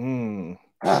 You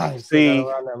still got to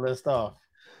round that list off.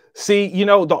 See, you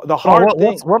know, the hard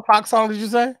thing. What P.I.G song did you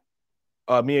say?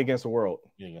 Me Against the World.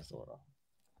 Me Against the World.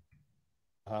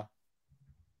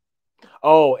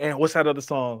 Oh, and what's that other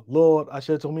song? Lord, I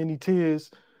shed so many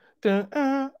tears.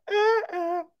 That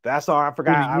song I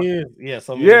forgot.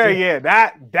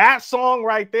 That song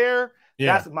right there.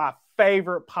 Yeah. That's my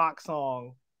favorite P.I.G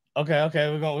song. Okay,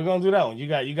 we're gonna do that one.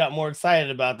 You got more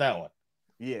excited about that one.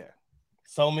 Yeah.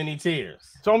 So Many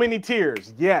Tears. So Many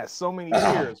Tears. Yes, So Many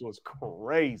Tears was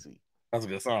crazy. That's a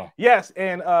good song. Yes,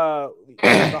 and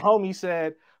the homie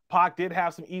said P.I.G did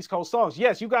have some East Coast songs.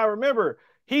 Yes, you gotta remember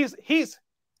he's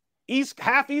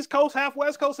half East Coast, half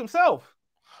West Coast himself.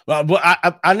 Well,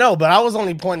 I know, but I was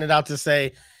only pointing it out to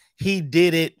say he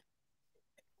did it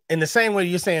in the same way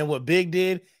you're saying what Big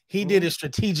did, he did it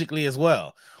strategically as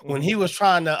well. When he was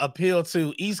trying to appeal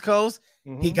to East Coast,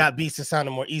 he got beats that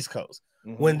sounded more East Coast.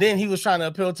 When then he was trying to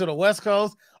appeal to the West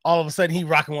Coast, all of a sudden he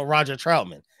rocking with Roger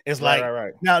Troutman. It's like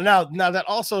now that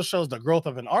also shows the growth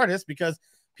of an artist because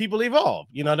people evolve.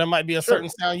 You know, there might be a certain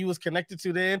sound you was connected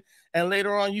to then, and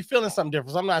later on you feeling something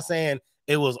different. So I'm not saying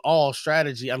it was all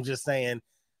strategy. I'm just saying,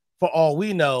 for all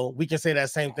we know, we can say that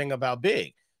same thing about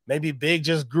Big. Maybe Big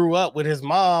just grew up with his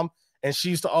mom, and she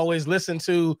used to always listen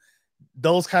to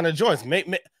those kind of joints.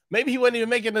 Maybe he wasn't even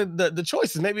making the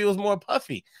choices. Maybe it was more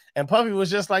Puffy, and Puffy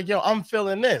was just like, "Yo, I'm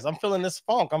feeling this. I'm feeling this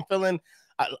funk. I'm feeling.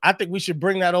 I think we should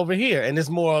bring that over here." And it's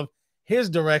more of his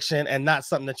direction and not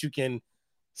something that you can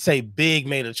say Big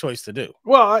made a choice to do.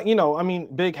 Well, you know, I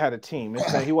mean, Big had a team.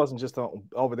 He wasn't just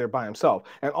over there by himself.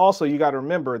 And also, you got to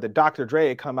remember that Dr. Dre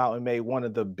had come out and made one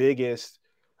of the biggest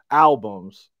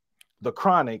albums, The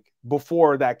Chronic,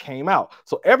 before that came out.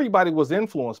 So everybody was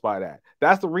influenced by that.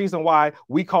 That's the reason why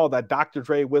we call that Dr.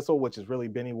 Dre whistle, which is really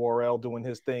Benny Worrell doing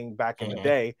his thing back in the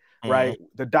day, right?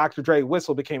 The Dr. Dre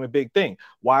whistle became a big thing.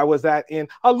 Why was that in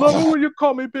I Love It When You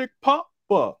Call Me Big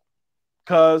Papa?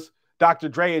 Because Dr.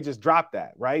 Dre had just dropped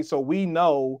that, right? So we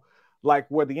know like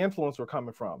where the influence were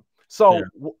coming from. So,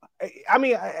 I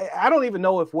mean, I don't even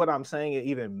know if what I'm saying it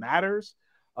even matters.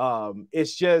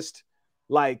 It's just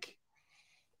like,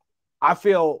 I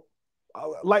feel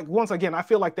like, once again, I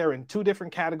feel like they're in two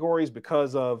different categories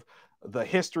because of the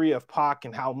history of Pac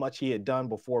and how much he had done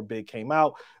before Big came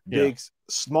out. Big's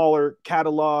smaller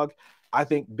catalog. I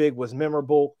think Big was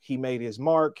memorable. He made his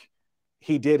mark.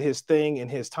 He did his thing in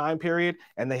his time period,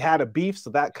 and they had a beef,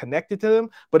 so that connected to them.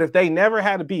 But if they never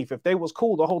had a beef, if they was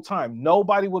cool the whole time,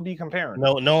 nobody would be comparing.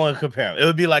 No one comparing. It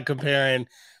would be like comparing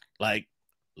like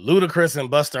Ludacris and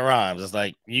Busta Rhymes. It's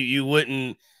like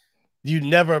you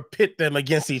never pit them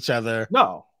against each other.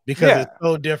 No, because it's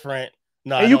so different.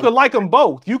 No, and you could like them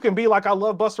both. You can be like, I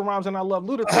love Busta Rhymes and I love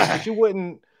Ludacris, but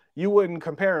you wouldn't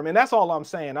compare them. And that's all I'm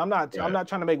saying. I'm not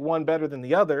trying to make one better than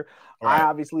the other. I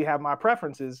obviously have my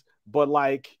preferences, but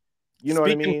like, you know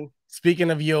what I mean?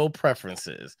 Speaking of your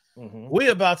preferences,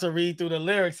 we're about to read through the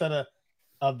lyrics of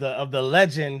the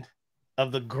legend,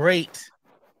 of the great,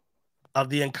 of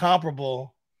the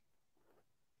incomparable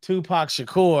Tupac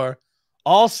Shakur.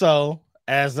 Also,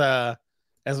 as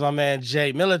my man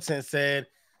Jay Militant said,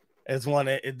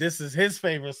 this is his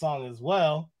favorite song as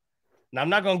well. Now I'm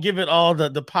not gonna give it all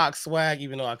the Pac swag,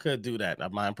 even though I could do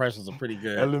that. My impressions are pretty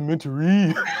good.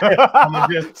 Elementary. I'm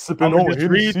gonna just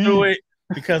read through it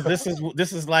because this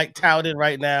is like touted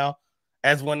right now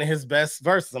as one of his best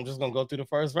verses. I'm just gonna go through the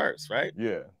first verse, right?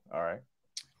 Yeah. All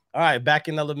right. Back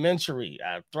in elementary,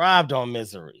 I thrived on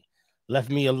misery. Left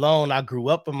me alone. I grew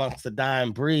up amongst the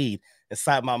dying breed.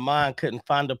 Inside my mind, couldn't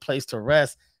find a place to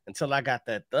rest until I got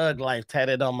that thug life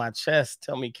tatted on my chest.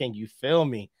 Tell me, can you feel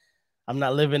me? I'm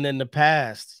not living in the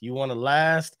past. You want to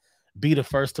last? Be the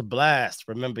first to blast.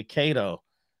 Remember Kato.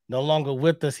 No longer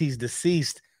with us. He's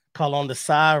deceased. Call on the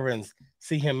sirens.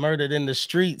 See him murdered in the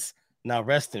streets. Now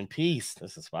rest in peace.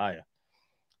 This is fire.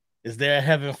 Is there a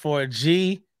heaven for a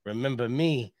G? Remember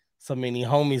me. So many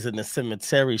homies in the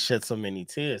cemetery shed so many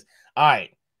tears. All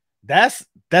right. That's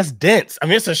dense. I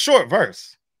mean, it's a short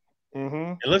verse.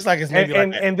 It looks like it's maybe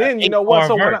and then you know what?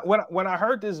 So when I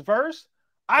heard this verse,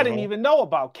 I didn't even know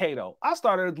about Kato. I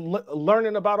started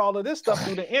learning about all of this stuff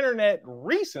through the internet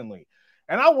recently,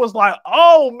 and I was like,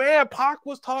 "Oh man, Pac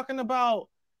was talking about."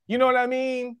 You know what I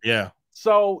mean? Yeah.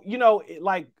 So you know,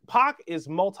 like Pac is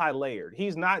multi-layered.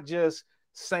 He's not just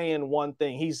saying one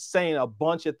thing; he's saying a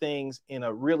bunch of things in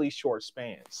a really short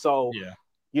span. So yeah,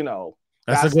 you know,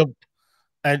 that's a good.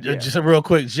 And just a real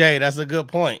quick, Jay, that's a good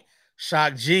point.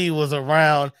 Shock G was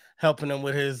around helping him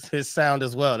with his sound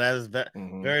as well. That is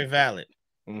very valid.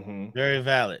 Very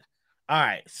valid. All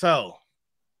right, so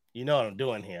you know what I'm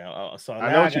doing here. So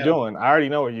I know what you're doing. I already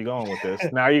know where you're going with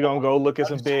this. Now you're gonna go look at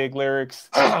some Big lyrics.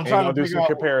 I'm trying to do some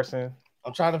comparison.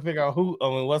 I'm trying to figure out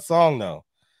what song though.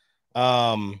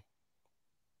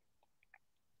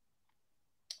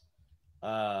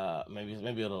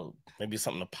 Maybe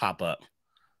something to pop up.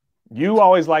 You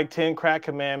always like 10 Crack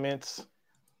Commandments.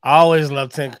 I always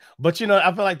love 10, but you know,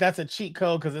 I feel like that's a cheat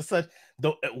code because it's such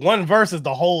the one verse is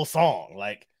the whole song,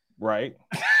 like right.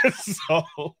 So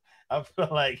I feel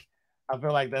like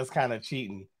that's kind of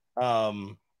cheating.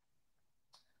 What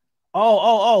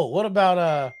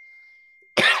about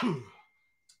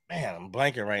man, I'm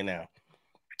blanking right now.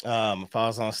 If I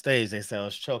was on stage, they said I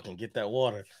was choking. Get that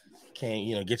water.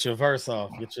 Can't get your verse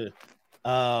off. Get your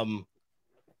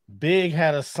Big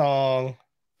had a song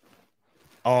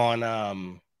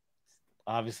on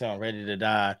obviously on Ready to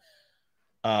Die.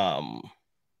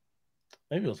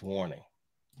 Maybe it was Warning.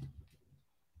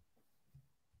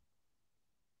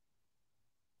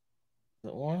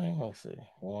 The Warning. Let's see.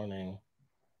 Warning.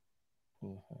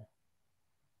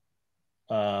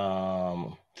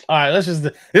 All right. Let's just.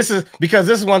 This is because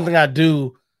this is one thing I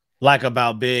do like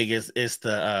about Big is it's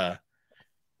the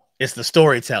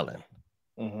storytelling.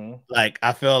 Mm-hmm. Like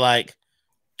I feel like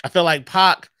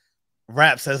Pac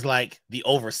raps as like the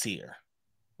overseer.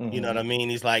 Mm-hmm. You know what I mean?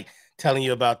 He's like telling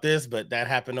you about this, but that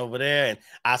happened over there, and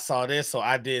I saw this, so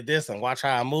I did this, and watch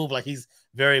how I move. Like he's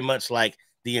very much like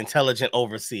the intelligent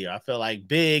overseer. I feel like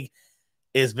Big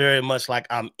is very much like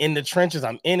I'm in the trenches,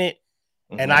 I'm in it,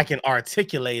 and I can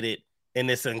articulate it in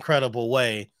this incredible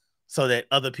way so that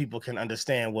other people can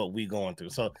understand what we're going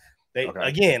through. So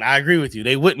again, I agree with you.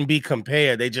 They wouldn't be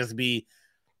compared. They just be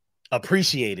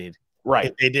appreciated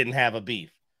if they didn't have a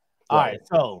beef. All right,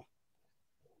 so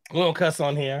we don't cuss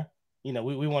on here. You know,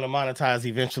 we want to monetize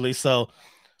eventually. So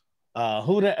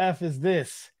who the F is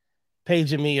this?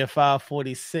 Paging me at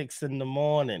 5:46 in the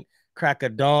morning, crack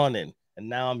of dawning, and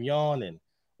now I'm yawning.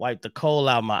 Wipe the coal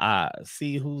out my eyes.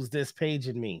 See who's this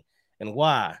paging me and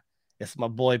why. It's my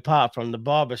boy Pop from the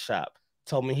barbershop.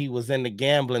 Told me he was in the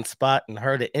gambling spot and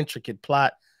heard an intricate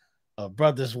plot.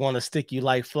 Brothers want to stick you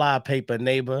like fly paper,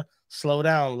 neighbor. Slow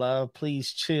down, love.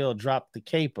 Please chill. Drop the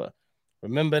caper.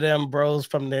 Remember them bros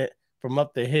from the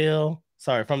hill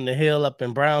up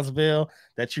in Brownsville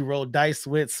that you rolled dice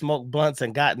with, smoked blunts,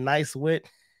 and got nice with?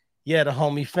 Yeah, the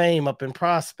homie Fame up in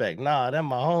Prospect. Nah, them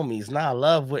my homies. Nah,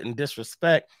 love wouldn't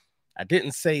disrespect. I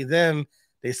didn't say them.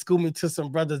 They schooled me to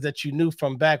some brothers that you knew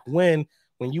from back when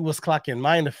you was clocking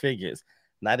minor figures.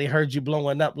 Now they heard you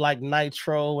blowing up like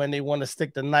nitro and they want to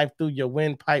stick the knife through your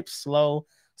windpipe slow.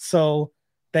 So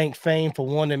thank Fame for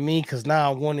warning me, because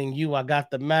now I'm warning you. I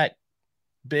got the Mac.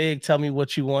 Big, tell me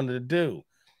what you wanted to do.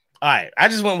 All right, I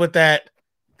just went with that.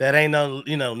 That ain't no,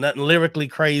 nothing lyrically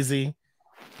crazy,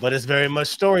 but it's very much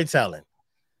storytelling.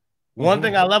 One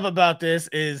thing I love about this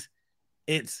is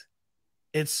it's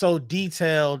so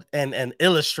detailed and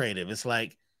illustrative. It's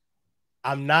like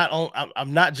I'm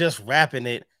not just rapping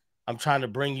it. I'm trying to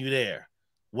bring you there.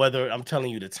 Whether I'm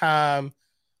telling you the time,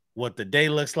 what the day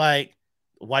looks like,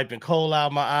 wiping coal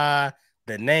out my eye,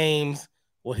 the names.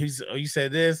 Well, you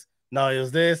said this. No, it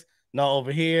was this. No,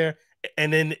 over here.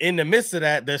 And then in the midst of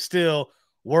that, there's still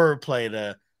wordplay.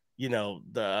 The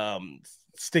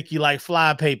stick you like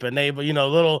fly paper, neighbor.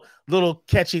 Little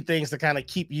catchy things to kind of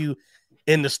keep you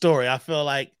in the story. I feel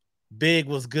like Big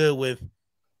was good with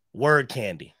word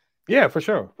candy. Yeah, for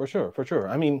sure.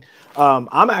 I mean,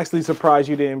 I'm actually surprised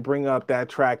you didn't bring up that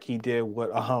track he did with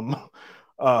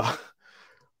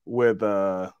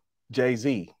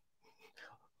Jay-Z.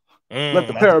 Let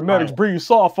the paramedics breathe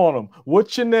soft on him.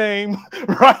 What's your name?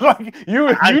 Right? Like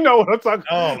you know what I'm talking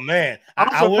about. Oh man. I'm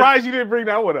surprised you didn't bring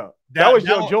that one up. That was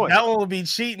your joint. That one would be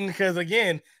cheating because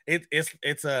again,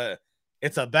 it's a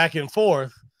back and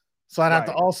forth. So I'd have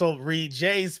to also read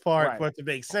Jay's part for it to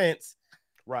make sense.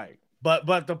 Right.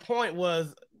 But the point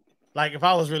was, like, if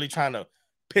I was really trying to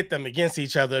pit them against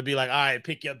each other, it'd be like, all right,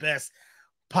 pick your best.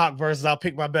 Pac versus I'll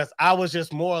pick my best. I was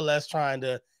just more or less trying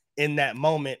to, in that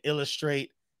moment,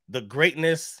 illustrate the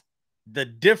greatness, the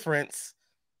difference,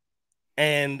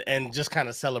 and just kind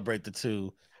of celebrate the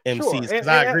two MCs. Sure.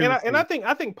 I agree. And I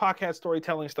think Pac had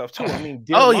storytelling stuff too. I mean,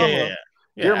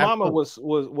 Dear Mama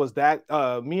was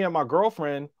that. Me and my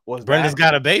girlfriend was Brenda's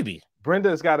Got a Baby.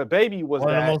 Brenda's Got a Baby was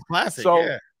one that. of the most classic.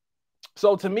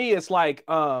 So to me, it's like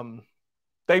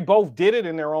they both did it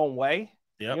in their own way.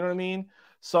 Yep. You know what I mean?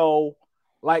 So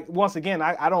like once again,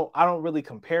 I don't really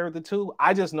compare the two.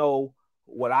 I just know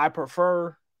what I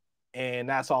prefer, and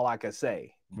that's all I can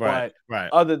say. But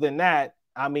other than that,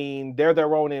 I mean, they're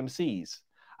their own MCs.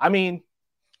 I mean,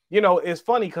 it's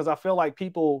funny because I feel like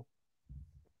people.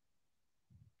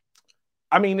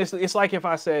 I mean, it's like if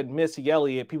I said Missy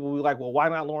Elliott, people would be like, well, why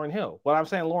not Lauryn Hill? Well, I'm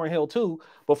saying Lauryn Hill too,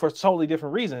 but for totally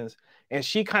different reasons. And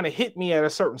she kind of hit me at a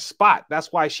certain spot.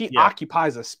 That's why she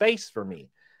occupies a space for me.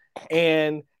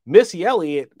 And Missy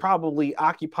Elliott probably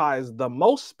occupies the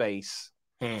most space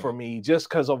for me just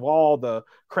because of all the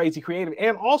crazy creative.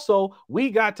 And also,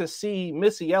 we got to see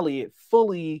Missy Elliott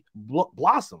fully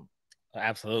blossom.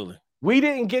 Absolutely. We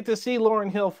didn't get to see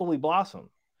Lauryn Hill fully blossom.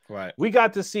 Right. We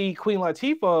got to see Queen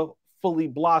Latifah fully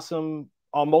blossom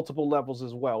on multiple levels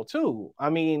as well too. I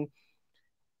mean,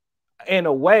 in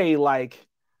a way, like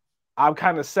I'm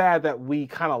kind of sad that we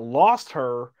kind of lost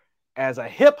her as a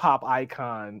hip hop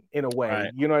icon in a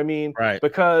way. You know what I mean? Right.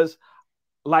 Because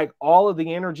like all of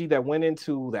the energy that went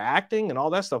into the acting and all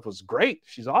that stuff was great.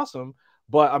 She's awesome.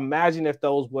 But imagine if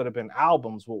those would have been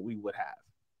albums, what we would have.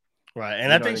 Right.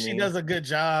 And I think she does a good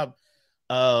job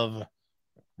of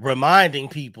reminding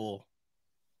people,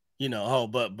 you know, oh,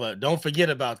 but don't forget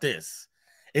about this.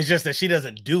 It's just that she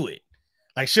doesn't do it.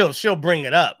 Like she'll bring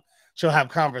it up. She'll have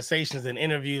conversations and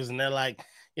interviews, and they're like,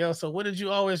 yo, so what did you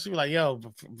always do? Like, yo,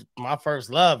 my first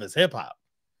love is hip hop.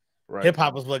 Right. Hip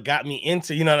hop was what got me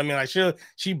into, you know what I mean? Like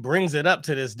she brings it up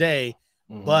to this day,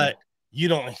 but you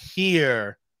don't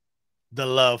hear the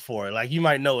love for it. Like you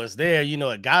might know it's there, you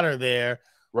know it got her there,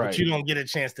 but you don't get a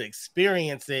chance to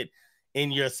experience it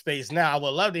in your space now. I would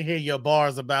love to hear your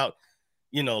bars about,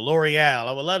 you know, L'Oreal.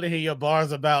 I would love to hear your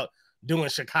bars about doing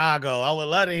Chicago. I would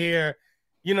love to hear,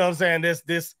 you know what I'm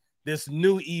saying, this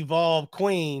new evolved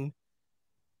queen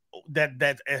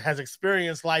that has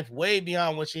experienced life way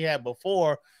beyond what she had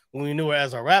before when we knew her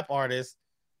as a rap artist.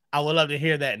 I would love to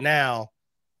hear that now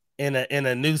in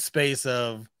a new space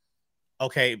of,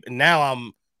 okay, now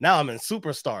I'm in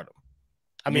superstardom.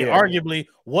 I mean, arguably,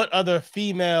 what other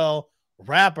female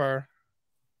rapper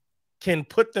can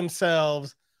put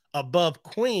themselves above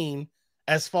Queen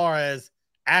as far as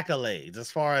accolades,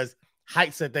 as far as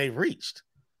heights that they've reached?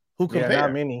 Who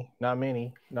compare? Not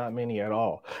many at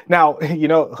all. Now, you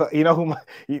know who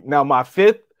my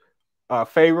fifth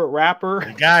favorite rapper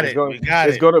is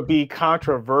going to be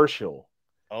controversial.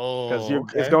 Oh,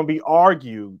 because it's going to be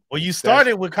argued. Well, you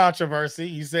started with controversy.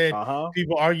 You said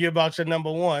people argue about your number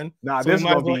one. Nah, so this is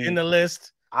going to be in the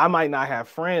list. I might not have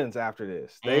friends after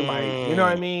this. They might, you know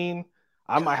what I mean?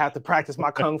 I might have to practice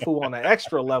my kung fu on an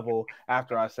extra level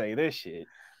after I say this shit.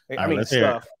 I mean,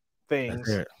 stuff, things.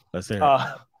 Let's hear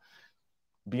it.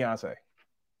 Beyonce.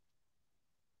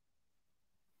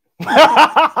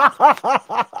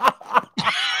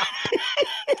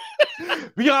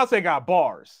 Beyonce got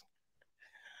bars.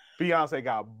 Beyonce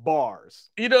got bars.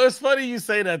 You know, it's funny you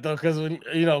say that though, because when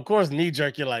you know, of course, knee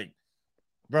jerk, you're like,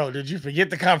 bro, did you forget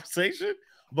the conversation?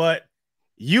 But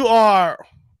you are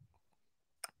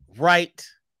right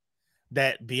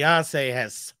that Beyonce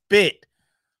has spit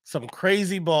some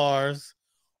crazy bars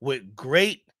with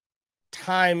great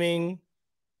timing,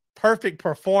 perfect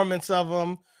performance of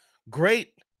them,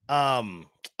 great like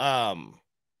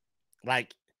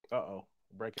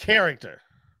character.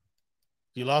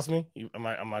 You lost me? Am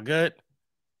I good?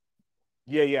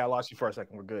 Yeah, I lost you for a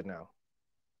second. We're good now.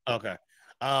 Okay.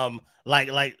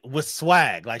 Like with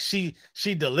swag, like she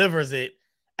delivers it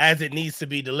as it needs to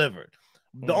be delivered.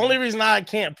 The only reason I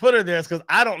can't put her there is because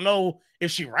I don't know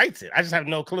if she writes it. I just have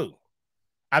no clue.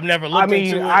 I've never looked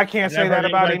into it. I can't say that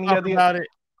about any of the.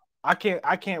 I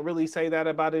can't really say that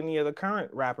about any of the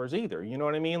current rappers either. You know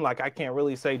what I mean? Like I can't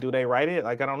really say, do they write it?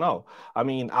 Like I don't know. I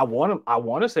mean, I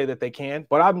want to say that they can,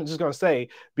 but I'm just gonna say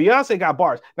Beyonce got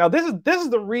bars. Now this is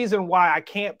the reason why I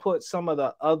can't put some of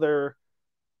the other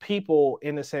people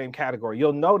in the same category.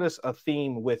 You'll notice a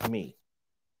theme with me.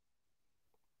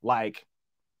 Like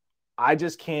I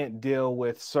just can't deal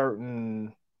with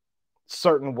certain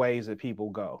ways that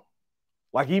people go.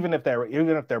 Like even if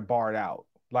they're barred out.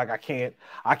 Like I can't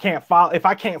follow. If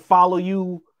I can't follow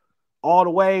you all the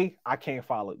way, I can't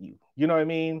follow you. You know what I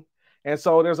mean? And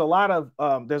so there's a lot of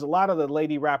the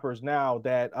lady rappers now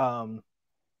that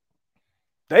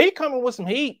they coming with some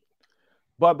heat,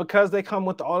 but because they come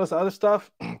with all this other stuff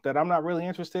that I'm not really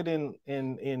interested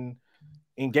in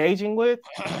engaging with,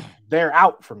 they're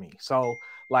out for me. So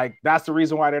like that's the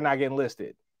reason why they're not getting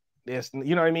listed. It's,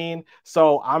 you know what I mean?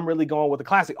 So I'm really going with the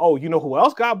classic. Oh, you know who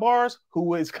else got bars?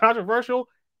 Who is controversial?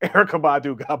 Erykah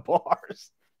Badu got bars.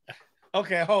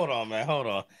 Okay, hold on, man. Hold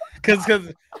on.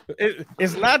 Because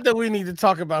it's not that we need to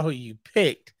talk about who you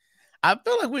picked. I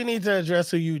feel like we need to address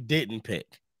who you didn't pick.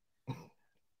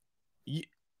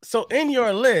 So in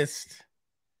your list,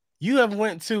 you have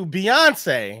went to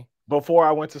Beyonce. Before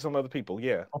I went to some other people,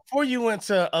 yeah. Before you went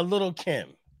to a Little Kim.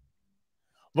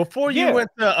 Before you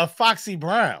went to a Foxy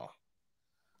Brown.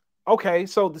 Okay,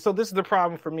 so this is the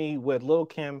problem for me with Lil'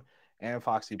 Kim and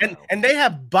Foxy Brown. And they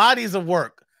have bodies of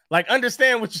work. Like,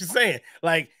 understand what you're saying.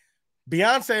 Like,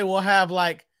 Beyonce will have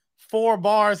like 4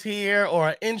 bars here or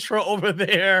an intro over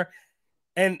there,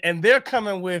 and they're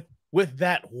coming with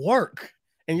that work.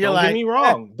 And you're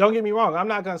Don't get me wrong. I'm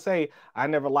not gonna say I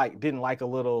never didn't like a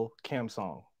Lil' Kim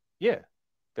song. Yeah,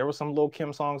 there were some Lil'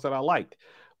 Kim songs that I liked,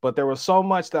 but there was so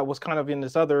much that was kind of in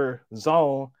this other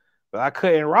zone that I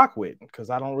couldn't rock with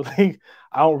because I don't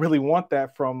really want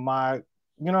that from my.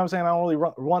 You know what I'm saying? I don't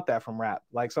really want that from rap,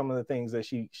 like some of the things that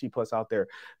she puts out there.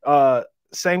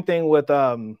 Same thing with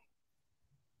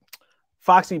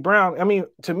Foxy Brown. I mean,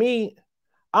 to me,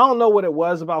 I don't know what it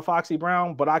was about Foxy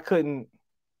Brown, but I couldn't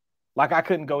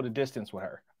go the distance with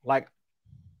her. Like,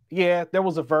 yeah, there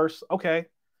was a verse. Okay.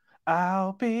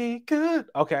 I'll be good.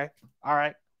 Okay. All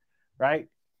right. Right.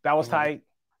 That was tight.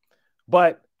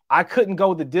 But I couldn't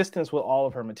go the distance with all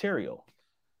of her material.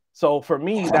 So for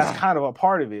me, that's kind of a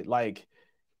part of it. Like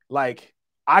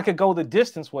I could go the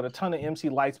distance with a ton of MC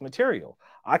Lyte's material.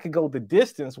 I could go the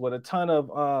distance with a ton of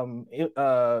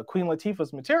Queen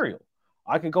Latifah's material.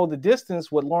 I could go the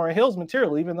distance with Lauryn Hill's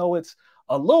material, even though it's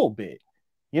a little bit.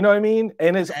 You know what I mean?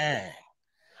 And it's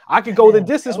I could go the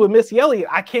distance with Missy Elliott.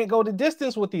 I can't go the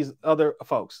distance with these other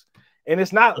folks. And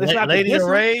it's not Lady of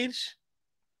Rage.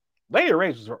 Lady of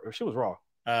Rage she was raw.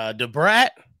 Da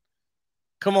Brat.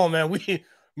 Come on, man. Me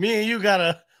and you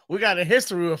we got a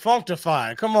history with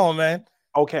Funktify. Come on, man.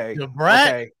 Okay. Da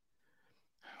Brat. Okay.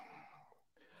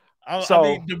 I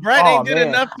mean, Da Brat ain't did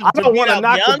enough to I don't want to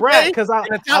knock Da Brat because in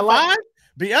the top five.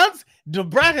 Beyonce, Da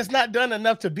Brat has not done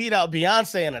enough to beat out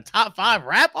Beyonce in a top 5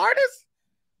 rap artist.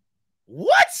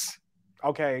 What?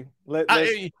 Okay,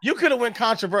 you could have went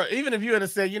controversial. Even if you had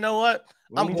said, you know what,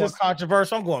 I'm going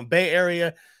controversial. I'm going Bay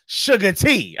Area Sugar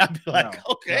T. I'd be like,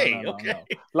 okay.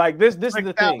 Like this is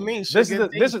the thing.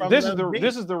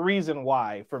 This is the reason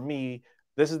why for me.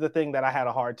 This is the thing that I had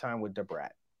a hard time with Da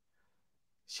Brat.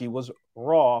 She was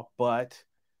raw, but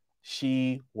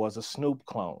she was a Snoop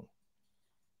clone.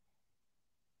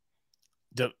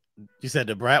 You said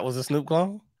Da Brat was a Snoop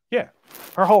clone? Yeah.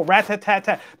 Her whole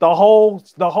rat-tat-tat-tat, the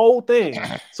whole thing.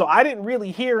 So I didn't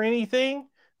really hear anything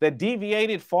that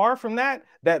deviated far from that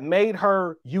made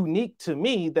her unique to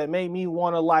me, that made me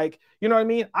want to like, you know what I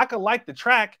mean? I could like the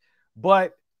track,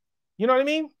 but you know what I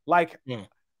mean? Like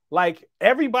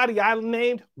everybody I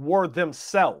named were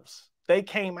themselves. They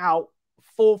came out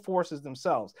full forces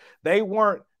themselves. They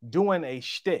weren't doing a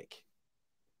shtick.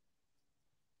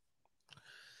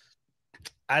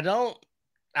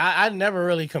 I never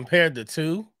really compared the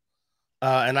two.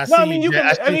 And I see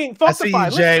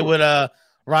Jay with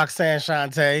Roxanne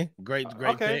Shante. Great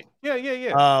pick.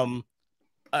 Yeah.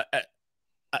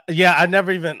 I've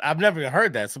never even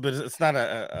heard that. But it's not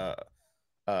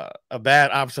a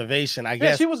bad observation, I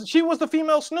guess. She was the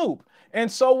female Snoop, and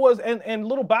so was and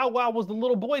Little Bow Wow was the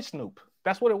little boy Snoop.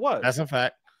 That's what it was. That's a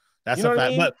fact. That's a fact. I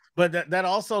mean? But that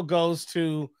also goes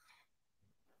to,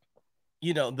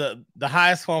 you know, the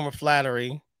highest form of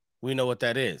flattery. We know what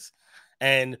that is.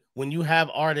 And when you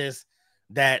have artists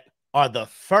that are the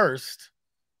first,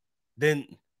 then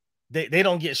they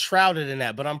don't get shrouded in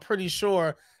that. But I'm pretty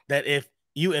sure that if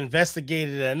you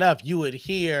investigated it enough, you would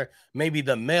hear maybe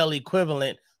the male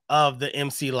equivalent of the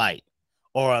MC Lyte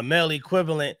or a male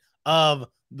equivalent of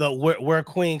the where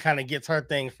Queen kind of gets her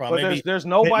thing from. But there's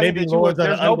nobody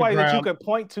that you could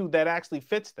point to that actually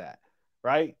fits that,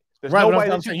 right? There's nobody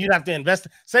that you'd have to invest.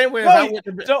 Same way. I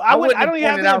don't even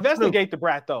have to investigate Da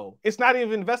Brat though. It's not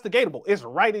even investigatable. It's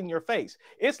right in your face.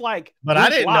 It's like, but I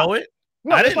didn't know it.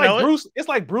 No, it's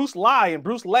like Bruce Lee and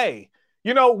Bruce Lay.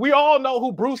 You know, we all know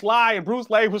who Bruce Lee and Bruce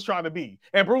Lay was trying to be,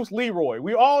 and Bruce Leroy.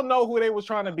 We all know who they was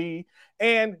trying to be,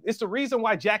 and it's the reason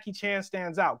why Jackie Chan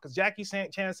stands out, because Jackie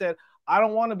Chan said, "I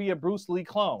don't want to be a Bruce Lee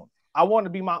clone. I want to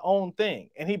be my own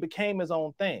thing," and he became his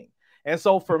own thing. And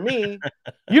so for me,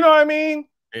 you know what I mean?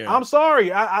 Yeah. I'm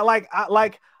sorry. I like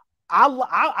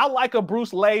a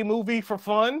Bruce Lee movie for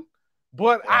fun,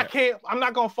 but right. I'm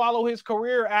not gonna follow his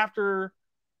career after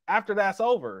that's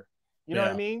over. You know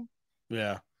what I mean?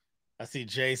 Yeah. I see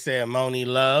Jay saying Moni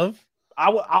Love.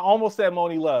 I almost said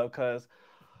Moni Love because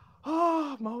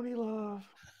Moni Love.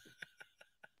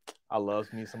 I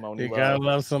love me some Moni Love. You gotta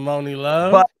love some Moni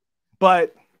Love.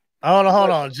 But hold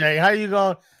on, Jay. How you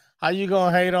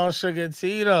gonna hate on Sugar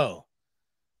T though?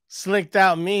 Slicked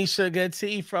out me, Sugar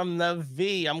T from the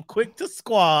V. I'm quick to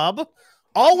squab.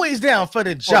 Always down for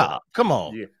the job. Come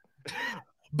on. Yeah.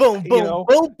 Boom, boom,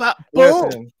 boom, bop,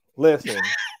 boom. Listen.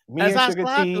 Me and Sugar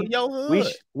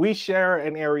T, we share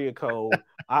an area code.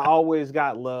 I always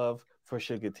got love for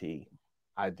Sugar T.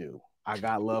 I do. I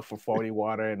got love for 40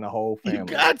 Water and the whole family. You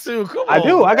got to. Come on. I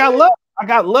do. I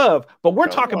got love. But we're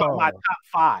talking about my top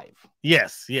 5.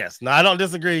 Yes. No, I don't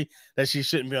disagree that she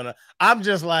shouldn't be on it. I'm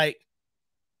just like,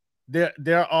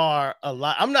 there are a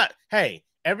lot. I'm not, hey,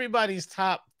 everybody's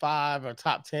top 5 or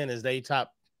top 10 is they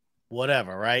top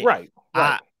whatever, right? Right.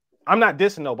 I'm not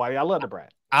dissing nobody. I love Da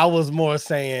Brat. I was more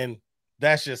saying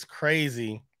that's just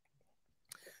crazy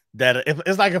that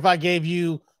it's like if I gave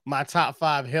you my top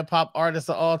 5 hip hop artists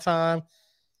of all time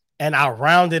and I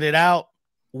rounded it out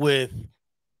with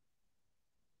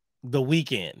The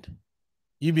Weeknd,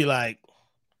 you'd be like,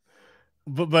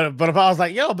 but if I was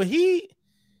like, yo, but he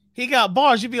got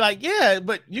bars, you'd be like, yeah,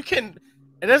 but you can,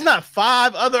 and there's not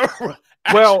 5 other.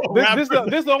 Well, this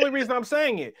is the only reason I'm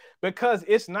saying it, because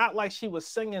it's not like she was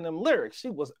singing them lyrics. She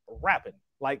was rapping.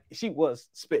 Like she was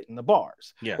spitting the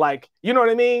bars. Yeah. Like, you know what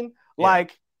I mean? Yeah.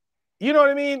 Like You know what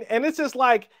I mean? And it's just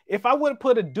like, if I would have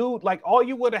put a dude, like all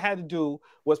you would have had to do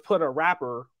was put a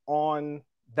rapper on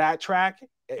that track,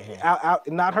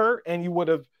 not her, and you would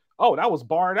have, oh, that was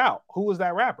barred out. Who was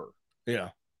that rapper? Yeah.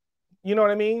 You know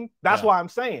what I mean? That's why I'm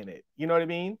saying it. You know what I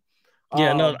mean?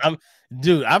 Yeah, no,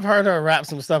 dude, I've heard her rap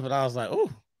some stuff and I was like, oh,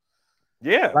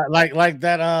 yeah. Like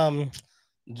that,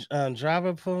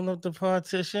 driver pulling up the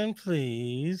partition,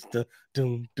 please.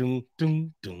 Doom, doom,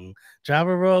 doom, doom.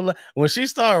 Driver roll. When she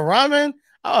started rhyming,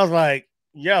 I was like,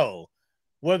 yo,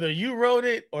 whether you wrote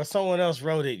it or someone else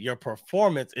wrote it, your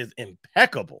performance is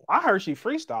impeccable. I heard she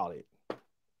freestyled it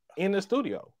in the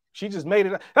studio. She just made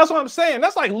it. That's what I'm saying.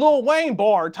 That's like Lil Wayne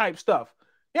bar type stuff.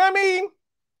 You know what I mean?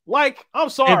 Like, I'm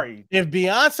sorry. If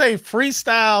Beyonce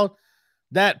freestyled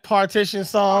that partition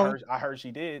song, I heard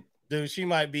she did. Dude, you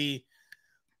might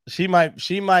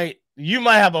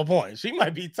have a point. She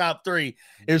might be top 3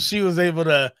 if she was able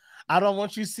to. I don't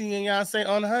want you seeing Beyonce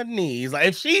on her knees. Like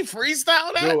if she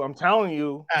freestyled that, dude, I'm telling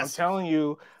you,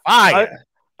 fire.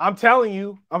 I'm telling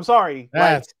you, I'm sorry.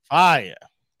 That's like, fire.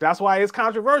 That's why it's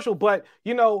controversial. But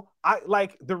you know, I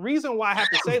like the reason why I have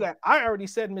to say that. I already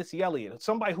said Missy Elliott,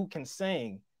 somebody who can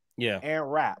sing,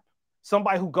 and rap,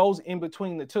 somebody who goes in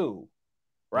between the two,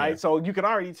 right? So you can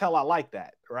already tell I like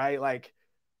that, right? Like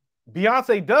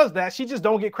Beyonce does that. She just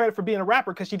don't get credit for being a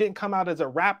rapper because she didn't come out as a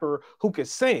rapper who could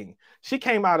sing. She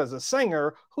came out as a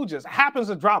singer who just happens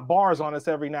to drop bars on us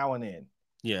every now and then.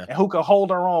 Yeah. And who could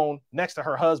hold her own next to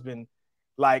her husband,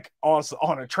 like on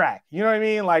a track. You know what I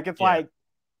mean? Like it's like.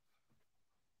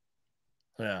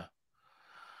 Yeah.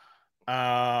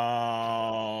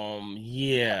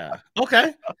 Yeah.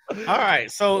 Okay. All right.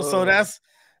 So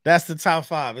that's the top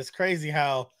 5. It's crazy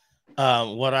how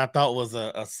what I thought was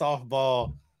a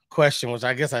softball question, which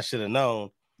I guess I should have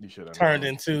known, turned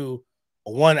into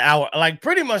 1 hour, like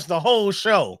pretty much the whole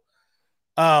show.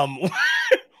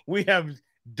 We have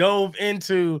dove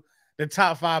into the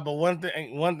top 5, but one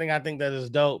thing I think that is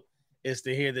dope is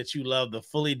to hear that you love the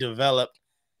fully developed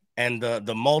and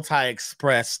the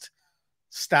multi-expressed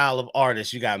style of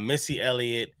artists. You got Missy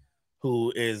Elliott,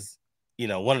 who is,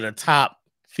 one of the top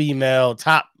female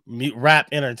rap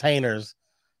entertainers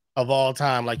of all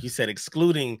time, like you said,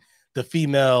 excluding the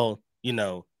female,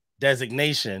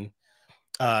 designation.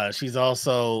 She's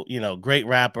also, great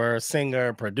rapper,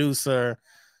 singer, producer.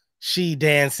 She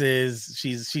dances.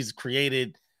 She's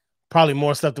created probably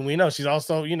more stuff than we know. She's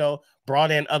also,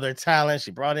 brought in other talent.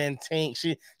 She brought in Tink.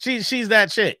 She's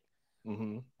that chick.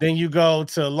 Mm-hmm. Then you go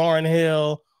to Lauryn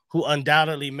Hill, who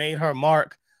undoubtedly made her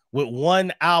mark with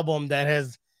one album that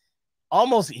has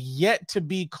almost yet to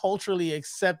be culturally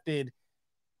accepted,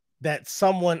 that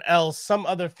some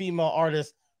other female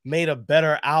artist made a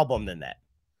better album than that.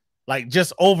 Like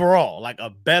just overall, like a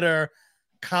better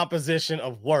composition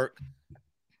of work.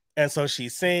 And so she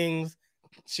sings,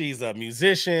 she's a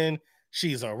musician,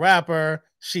 she's a rapper,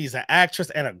 she's an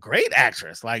actress and a great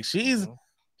actress. Like she's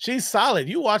solid.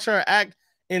 You watch her act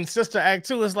in Sister Act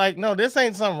 2, it's like, no, this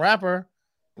ain't some rapper.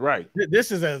 Right.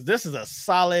 This is a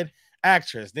solid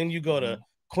actress. Then you go to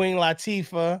Queen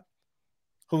Latifah,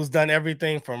 who's done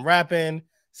everything from rapping,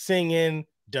 singing,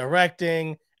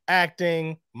 directing,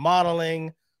 acting,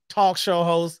 modeling, talk show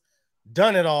host,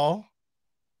 done it all.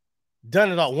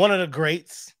 One of the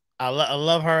greats. I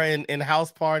love her in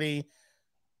House Party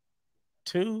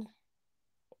 2. I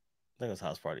think it was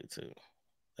House Party 2.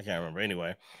 I can't remember.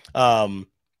 Anyway, then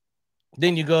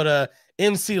you go to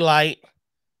MC Light.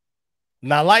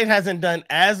 Now, Light hasn't done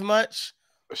as much.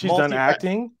 She's done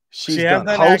acting. She's done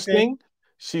hosting. Acting.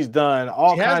 She's done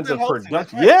all kinds of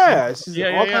production. Right.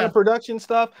 Yeah, all kind of production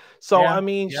stuff. So I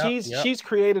mean, she's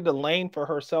created a lane for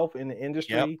herself in the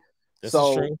industry. This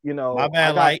is true. My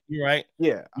bad, Light. You're right.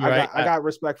 Yeah, I got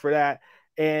respect for that.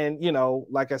 And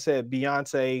like I said,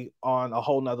 Beyonce on a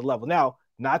whole nother level. Now,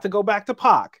 not to go back to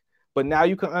P.I.G, but now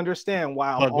you can understand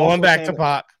why. But going back to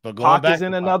P.I.G, P.I.G is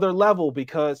in another level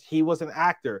because he was an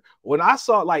actor. When I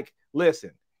saw,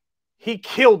 listen, he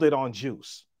killed it on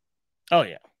Juice. Oh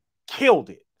yeah. Killed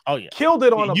it. Oh yeah. Killed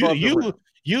it on Above the Rim.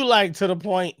 You like to the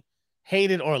point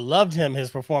hated or loved him.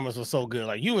 His performance was so good.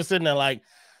 Like you were sitting there like,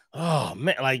 oh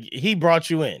man, like he brought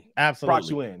you in. Absolutely. Brought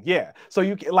you in. Yeah. So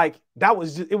you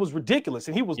it was ridiculous.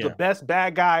 And he was the best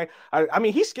bad guy. I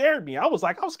mean, he scared me. I was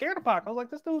scared of Pac. I was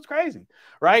like, this dude's crazy.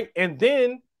 Right. And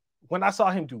then when I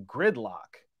saw him do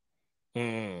Gridlock,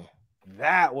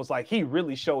 that was like, he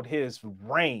really showed his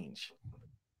range.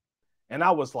 And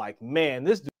I was like, man,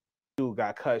 this dude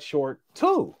got cut short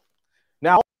too.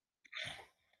 Now,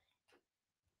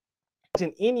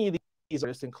 in any of these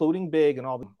artists, including Big and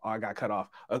all the, I got cut off.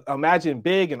 Imagine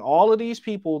Big and all of these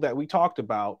people that we talked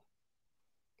about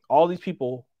all these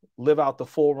people live out the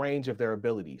full range of their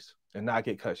abilities and not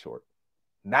get cut short.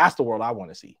 And that's the world I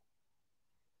want to see.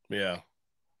 Yeah.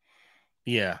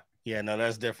 Yeah. Yeah. No,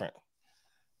 that's different.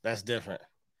 That's different.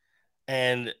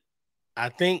 And I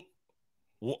think,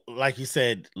 like you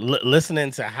said,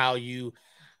 listening to how you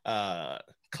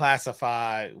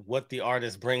classify what the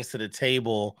artist brings to the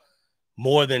table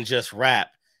more than just rap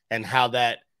and how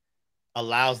that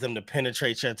allows them to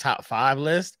penetrate your top 5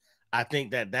 list, I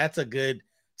think that that's a good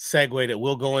segue that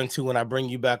we'll go into when I bring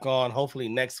you back on, hopefully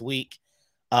next week.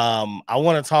 I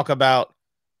want to talk about,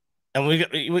 and we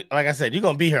like I said, you're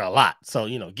gonna be here a lot, so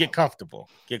get comfortable.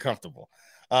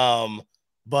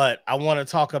 But I want to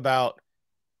talk about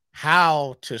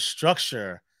how to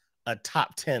structure a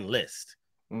top 10 list,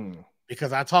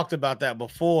 because I talked about that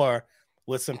before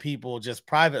with some people just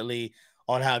privately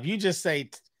on how if you just say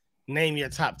name your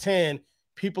top 10,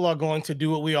 people are going to do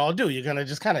what we all do. You're going to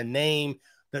just kind of name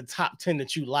the top 10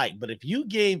 that you like. But if you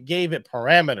gave it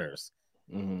parameters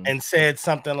and said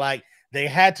something like they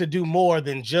had to do more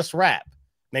than just rap,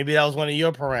 maybe that was one of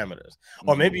your parameters,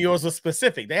 or maybe yours was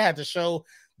specific. They had to show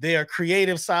their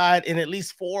creative side in at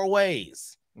least 4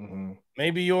 ways.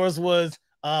 Maybe yours was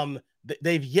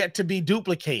they've yet to be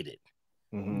duplicated.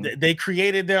 They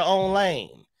created their own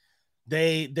lane.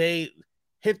 They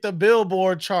hit the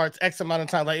Billboard charts X amount of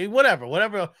times, like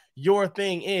whatever your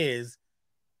thing is.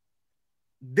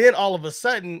 Then all of a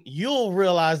sudden you'll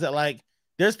realize that like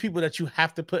there's people that you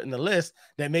have to put in the list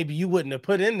that maybe you wouldn't have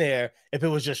put in there if it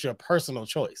was just your personal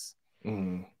choice.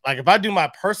 Like if I do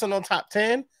my personal top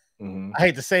 10, I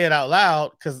hate to say it out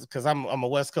loud because I'm a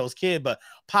West Coast kid, but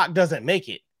Pac doesn't make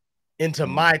it into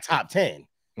my top 10.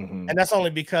 And that's only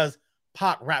because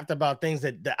Pac rapped about things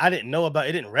that I didn't know about.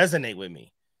 It didn't resonate with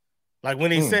me. Like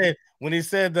when he said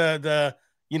the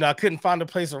I couldn't find a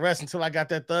place of rest until I got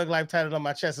that thug life tatted on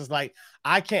my chest. It's like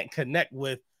I can't connect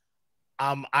with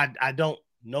I don't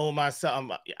know myself.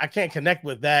 I can't connect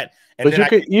with that. And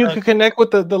but you could connect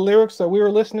with the lyrics that we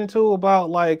were listening to about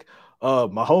like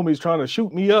my homie's trying to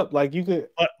shoot me up. Like you could,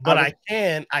 but I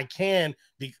can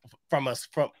be from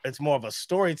it's more of a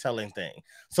storytelling thing.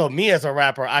 So me as a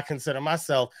rapper, I consider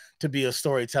myself to be a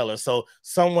storyteller. So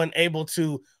someone able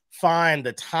to find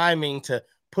the timing to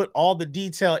put all the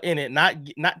detail in it,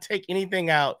 not take anything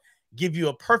out, give you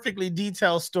a perfectly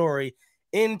detailed story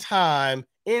in time,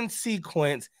 in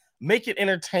sequence, make it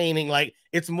entertaining. Like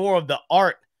it's more of the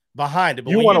art behind it.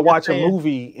 But you want to watch a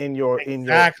movie in your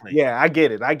yeah, I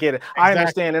get it. Exactly. I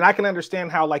understand, and I can understand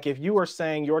how like if you were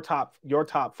saying your top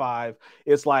 5,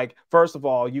 it's like first of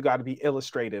all you got to be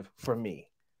illustrative for me,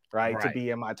 right? To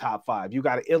be in my top 5, you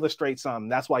got to illustrate something.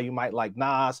 That's why you might like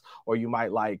Nas, or you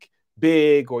might like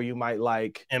Big, or you might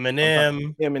like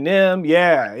Eminem,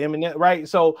 yeah, Eminem, right?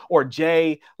 So or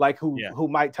Jay, like who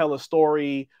might tell a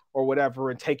story or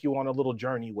whatever and take you on a little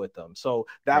journey with them. So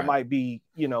that might be,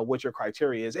 what your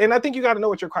criteria is. And I think you got to know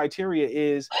what your criteria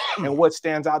is and what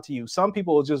stands out to you. Some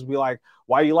people will just be like,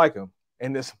 why do you like him?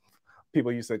 And this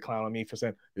people used to clown on me for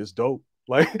saying it's dope.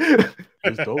 Like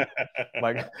it's dope.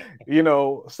 Like,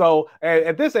 so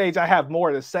at this age, I have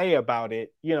more to say about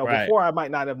it. Before I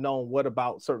might not have known what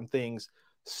about certain things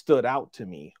stood out to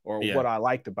me or what I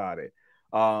liked about it.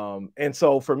 And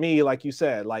so for me, like you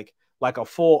said, like a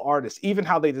full artist, even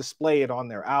how they display it on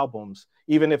their albums,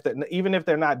 even if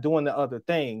they're not doing the other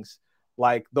things,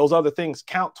 like those other things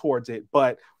count towards it.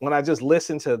 But when I just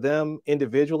listen to them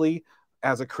individually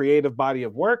as a creative body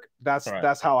of work, that's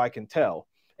how I can tell.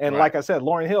 And like I said,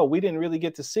 Lauryn Hill, we didn't really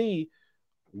get to see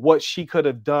what she could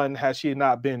have done had she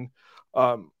not been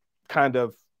kind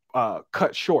of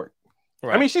cut short.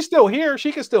 I mean, she's still here.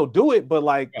 She can still do it, but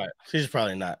like she's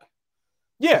probably not.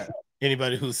 Yeah.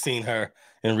 Anybody who's seen her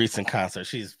in recent concerts,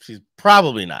 she's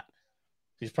probably not.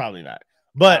 She's probably not.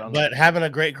 But having a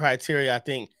great criteria, I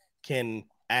think, can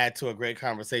add to a great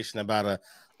conversation about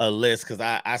a list. Because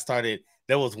I started,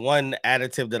 there was one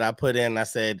additive that I put in. I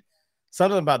said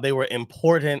something about they were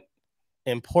important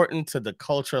to the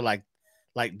culture, like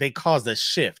they caused a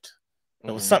shift.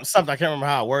 It was something I can't remember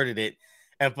how I worded it.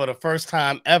 And for the first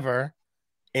time ever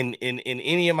in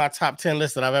any of my top 10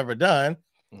 lists that I've ever done,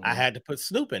 I had to put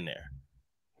Snoop in there.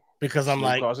 Because I'm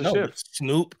like, no,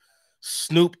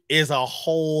 Snoop is a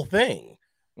whole thing.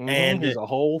 And he's a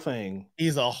whole thing.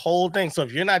 He's a whole thing. So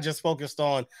if you're not just focused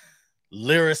on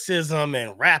lyricism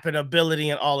and rapping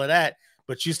ability and all of that,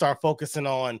 but you start focusing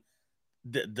on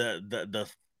the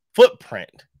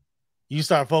footprint, you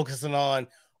start focusing on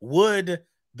would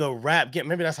the rap game,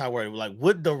 maybe that's how I word it, like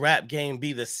would the rap game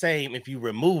be the same if you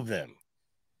remove them?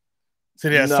 So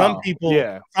there are some people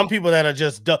that are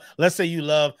just, let's say you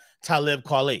love Talib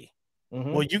Kweli.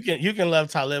 Well, you can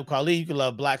love Talib Kweli, you can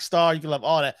love Black Star, you can love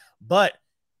all that, but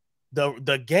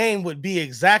the game would be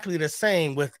exactly the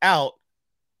same without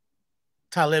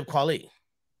Talib Kweli.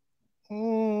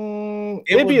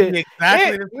 It would be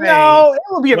exactly the same. No, it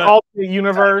would be an alternate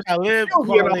universe. Talib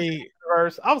Kweli.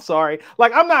 I'm sorry.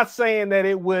 Like, I'm not saying that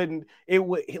it would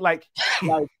like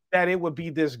that it would be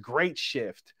this great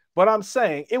shift, but I'm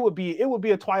saying it would be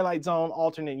a Twilight Zone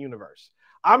alternate universe.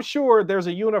 I'm sure there's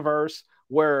a universe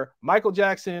where Michael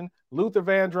Jackson, Luther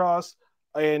Vandross,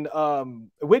 and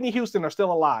Whitney Houston are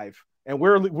still alive, and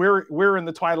we're in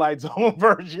the Twilight Zone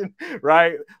version,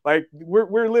 right? Like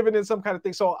we're living in some kind of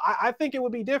thing. So I think it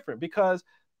would be different because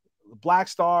Black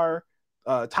Star,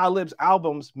 Talib's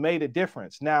albums made a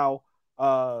difference. Now,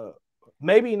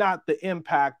 maybe not the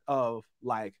impact of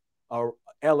like a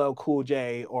LL Cool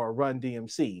J or Run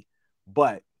DMC,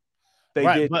 but they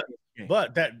did. But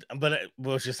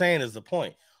what you're saying is the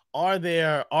point. Are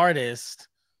there artists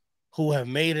who have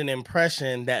made an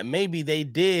impression that maybe they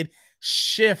did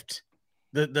shift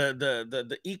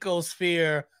the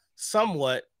ecosphere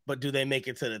somewhat, but do they make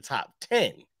it to the top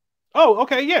 10? Oh,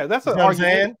 okay, yeah, that's an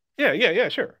argument. Yeah,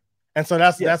 sure. And so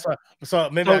that's what. So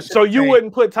maybe so you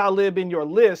wouldn't put Talib in your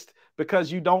list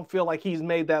because you don't feel like he's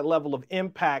made that level of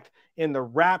impact in the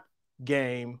rap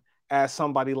game as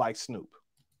somebody like Snoop.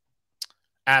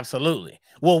 Absolutely.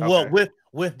 Well,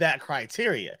 with that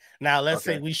criteria. Now, let's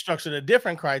say we structured a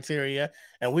different criteria,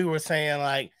 and we were saying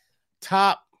like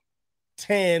top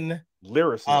 10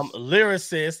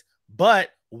 lyricists, but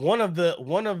one of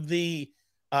the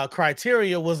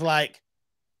criteria was like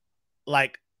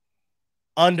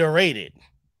underrated,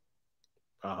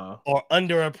 or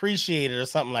underappreciated, or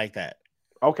something like that.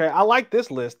 Okay, I like this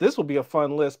list. This will be a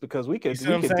fun list because we could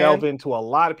delve into a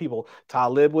lot of people.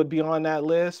 Talib would be on that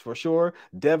list for sure.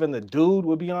 Devin the Dude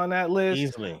would be on that list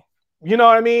easily. You know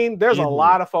what I mean? There's a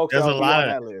lot of folks that will be on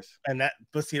that list.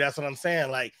 But see, that's what I'm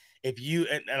saying. Like, if you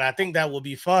and I think that will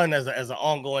be fun as an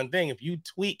ongoing thing. If you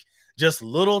tweak just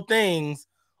little things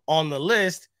on the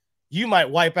list, you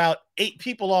might wipe out 8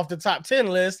 people off the top 10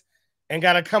 list and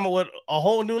got to come up with a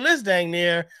whole new list dang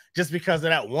near just because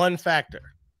of that one factor.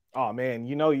 Oh man,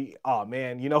 you know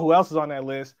who else is on that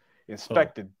list?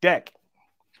 Inspector Deck.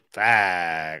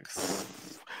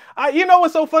 Facts. You know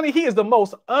what's so funny? He is the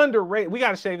most underrated. We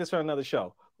got to save this for another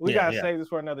show. We got to save this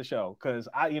for another show because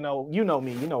you know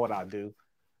me, you know what I do.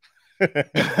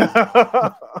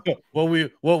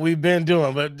 what we've been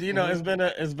doing, but you know,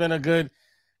 it's been a good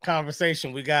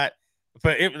conversation. We got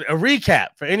a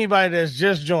recap for anybody that's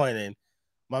just joining.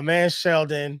 My man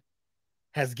Sheldon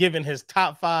has given his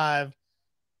top 5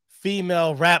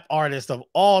 female rap artists of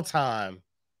all time,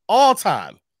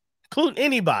 including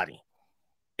anybody,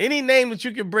 any name that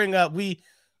you can bring up. We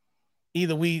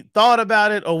thought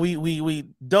about it or we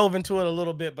dove into it a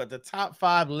little bit, but the top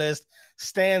 5 list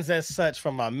stands as such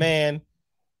from my man.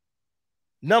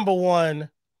 Number 1,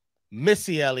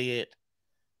 Missy Elliott.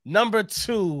 Number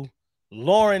 2,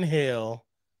 Lauryn Hill.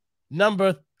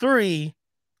 Number 3,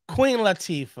 Queen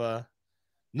Latifah.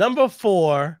 Number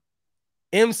 4,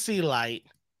 MC Lyte.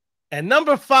 And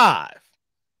number 5,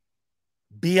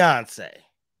 Beyonce.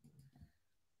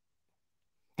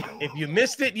 If you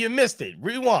missed it, you missed it.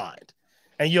 Rewind.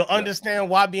 And you'll understand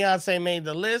why Beyonce made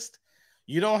the list.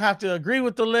 You don't have to agree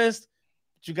with the list,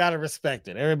 but you got to respect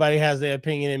it. Everybody has their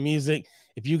opinion in music.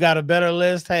 If you got a better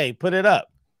list, hey, put it up.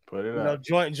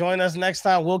 Join us next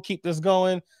time. We'll keep this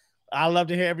going. I'd love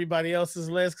to hear everybody else's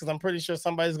list because I'm pretty sure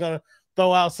somebody's going to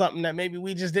throw out something that maybe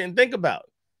we just didn't think about.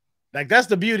 Like, that's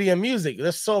the beauty of music.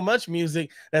 There's so much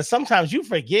music that sometimes you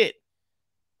forget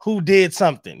who did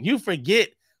something. You forget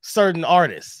certain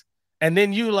artists. And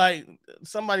then you like,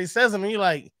 somebody says them and you're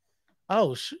like,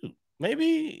 oh shoot,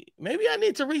 maybe I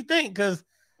need to rethink, because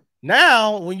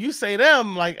now when you say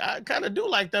them, like, I kind of do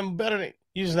like them better than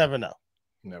you. Just never know.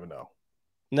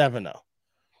 Never know.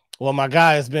 Well, my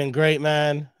guy, has been great,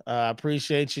 man. I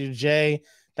appreciate you, Jay.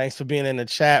 Thanks for being in the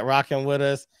chat, rocking with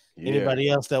us. Yeah. Anybody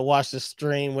else that watched the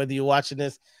stream, whether you're watching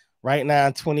this right now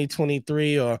in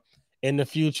 2023 or in the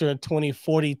future in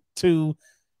 2042,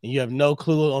 and you have no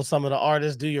clue on some of the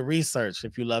artists, do your research.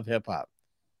 If you love hip hop,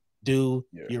 do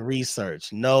your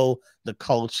research. Know the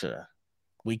culture.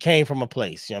 We came from a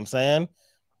place, you know what I'm saying?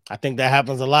 I think that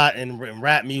happens a lot in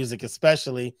rap music,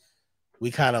 especially.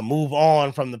 We kind of move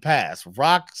on from the past.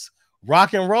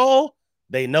 Rock and roll,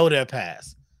 they know their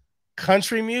past.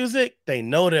 Country music, they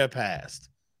know their past.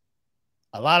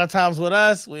 A lot of times with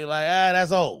us, we're like,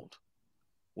 that's old.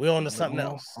 We're on to something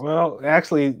else. Well,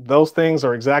 actually, those things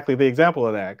are exactly the example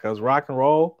of that, because rock and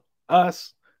roll,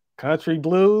 us, country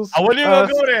blues. I wouldn't even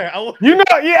go there.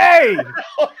 Yay!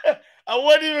 I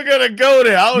wasn't even gonna go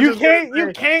there.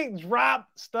 You can't drop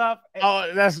stuff. Oh,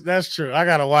 that's true. I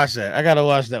gotta watch that. I gotta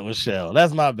watch that with Shell.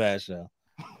 That's my bad, Shell.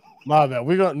 My bad.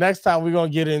 Next time we're gonna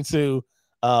get into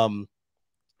the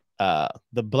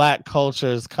Black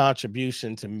culture's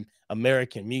contribution to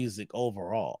American music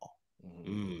overall.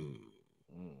 And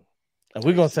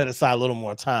we're gonna set aside a little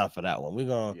more time for that one. We're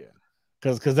gonna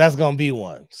because that's gonna be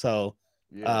one. So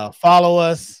follow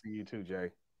us. See you too, Jay.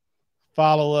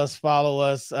 Follow us.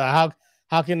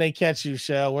 How can they catch you,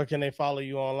 Shell? Where can they follow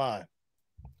you online?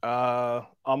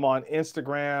 I'm on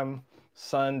Instagram,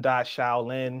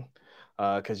 sun.shaolin.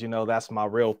 Because that's my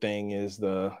real thing is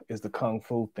the kung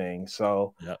fu thing.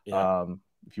 So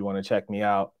if you want to check me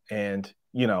out, and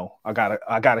I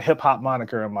got a hip hop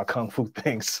moniker in my kung fu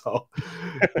thing. So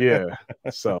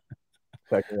so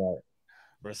check it out.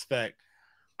 Respect.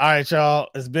 All right, y'all.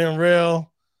 It's been real.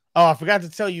 Oh, I forgot to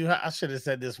tell you. I should have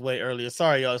said this way earlier.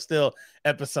 Sorry, y'all. It's still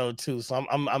episode 2, so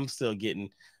I'm still getting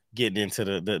into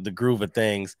the groove of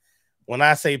things. When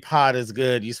I say pod is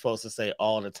good, you're supposed to say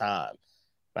all the time.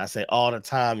 When I say all the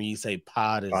time, you say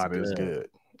pod is good.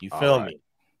 You feel me?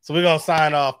 So we're gonna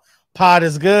sign off. Pod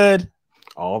is good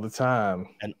all the time,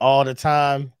 and all the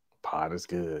time. Pod is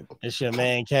good. It's your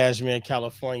man Cashmere,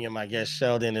 California. My guest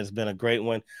Sheldon. Has been a great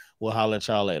one. We'll holler at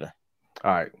y'all later.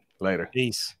 All right, later.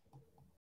 Peace.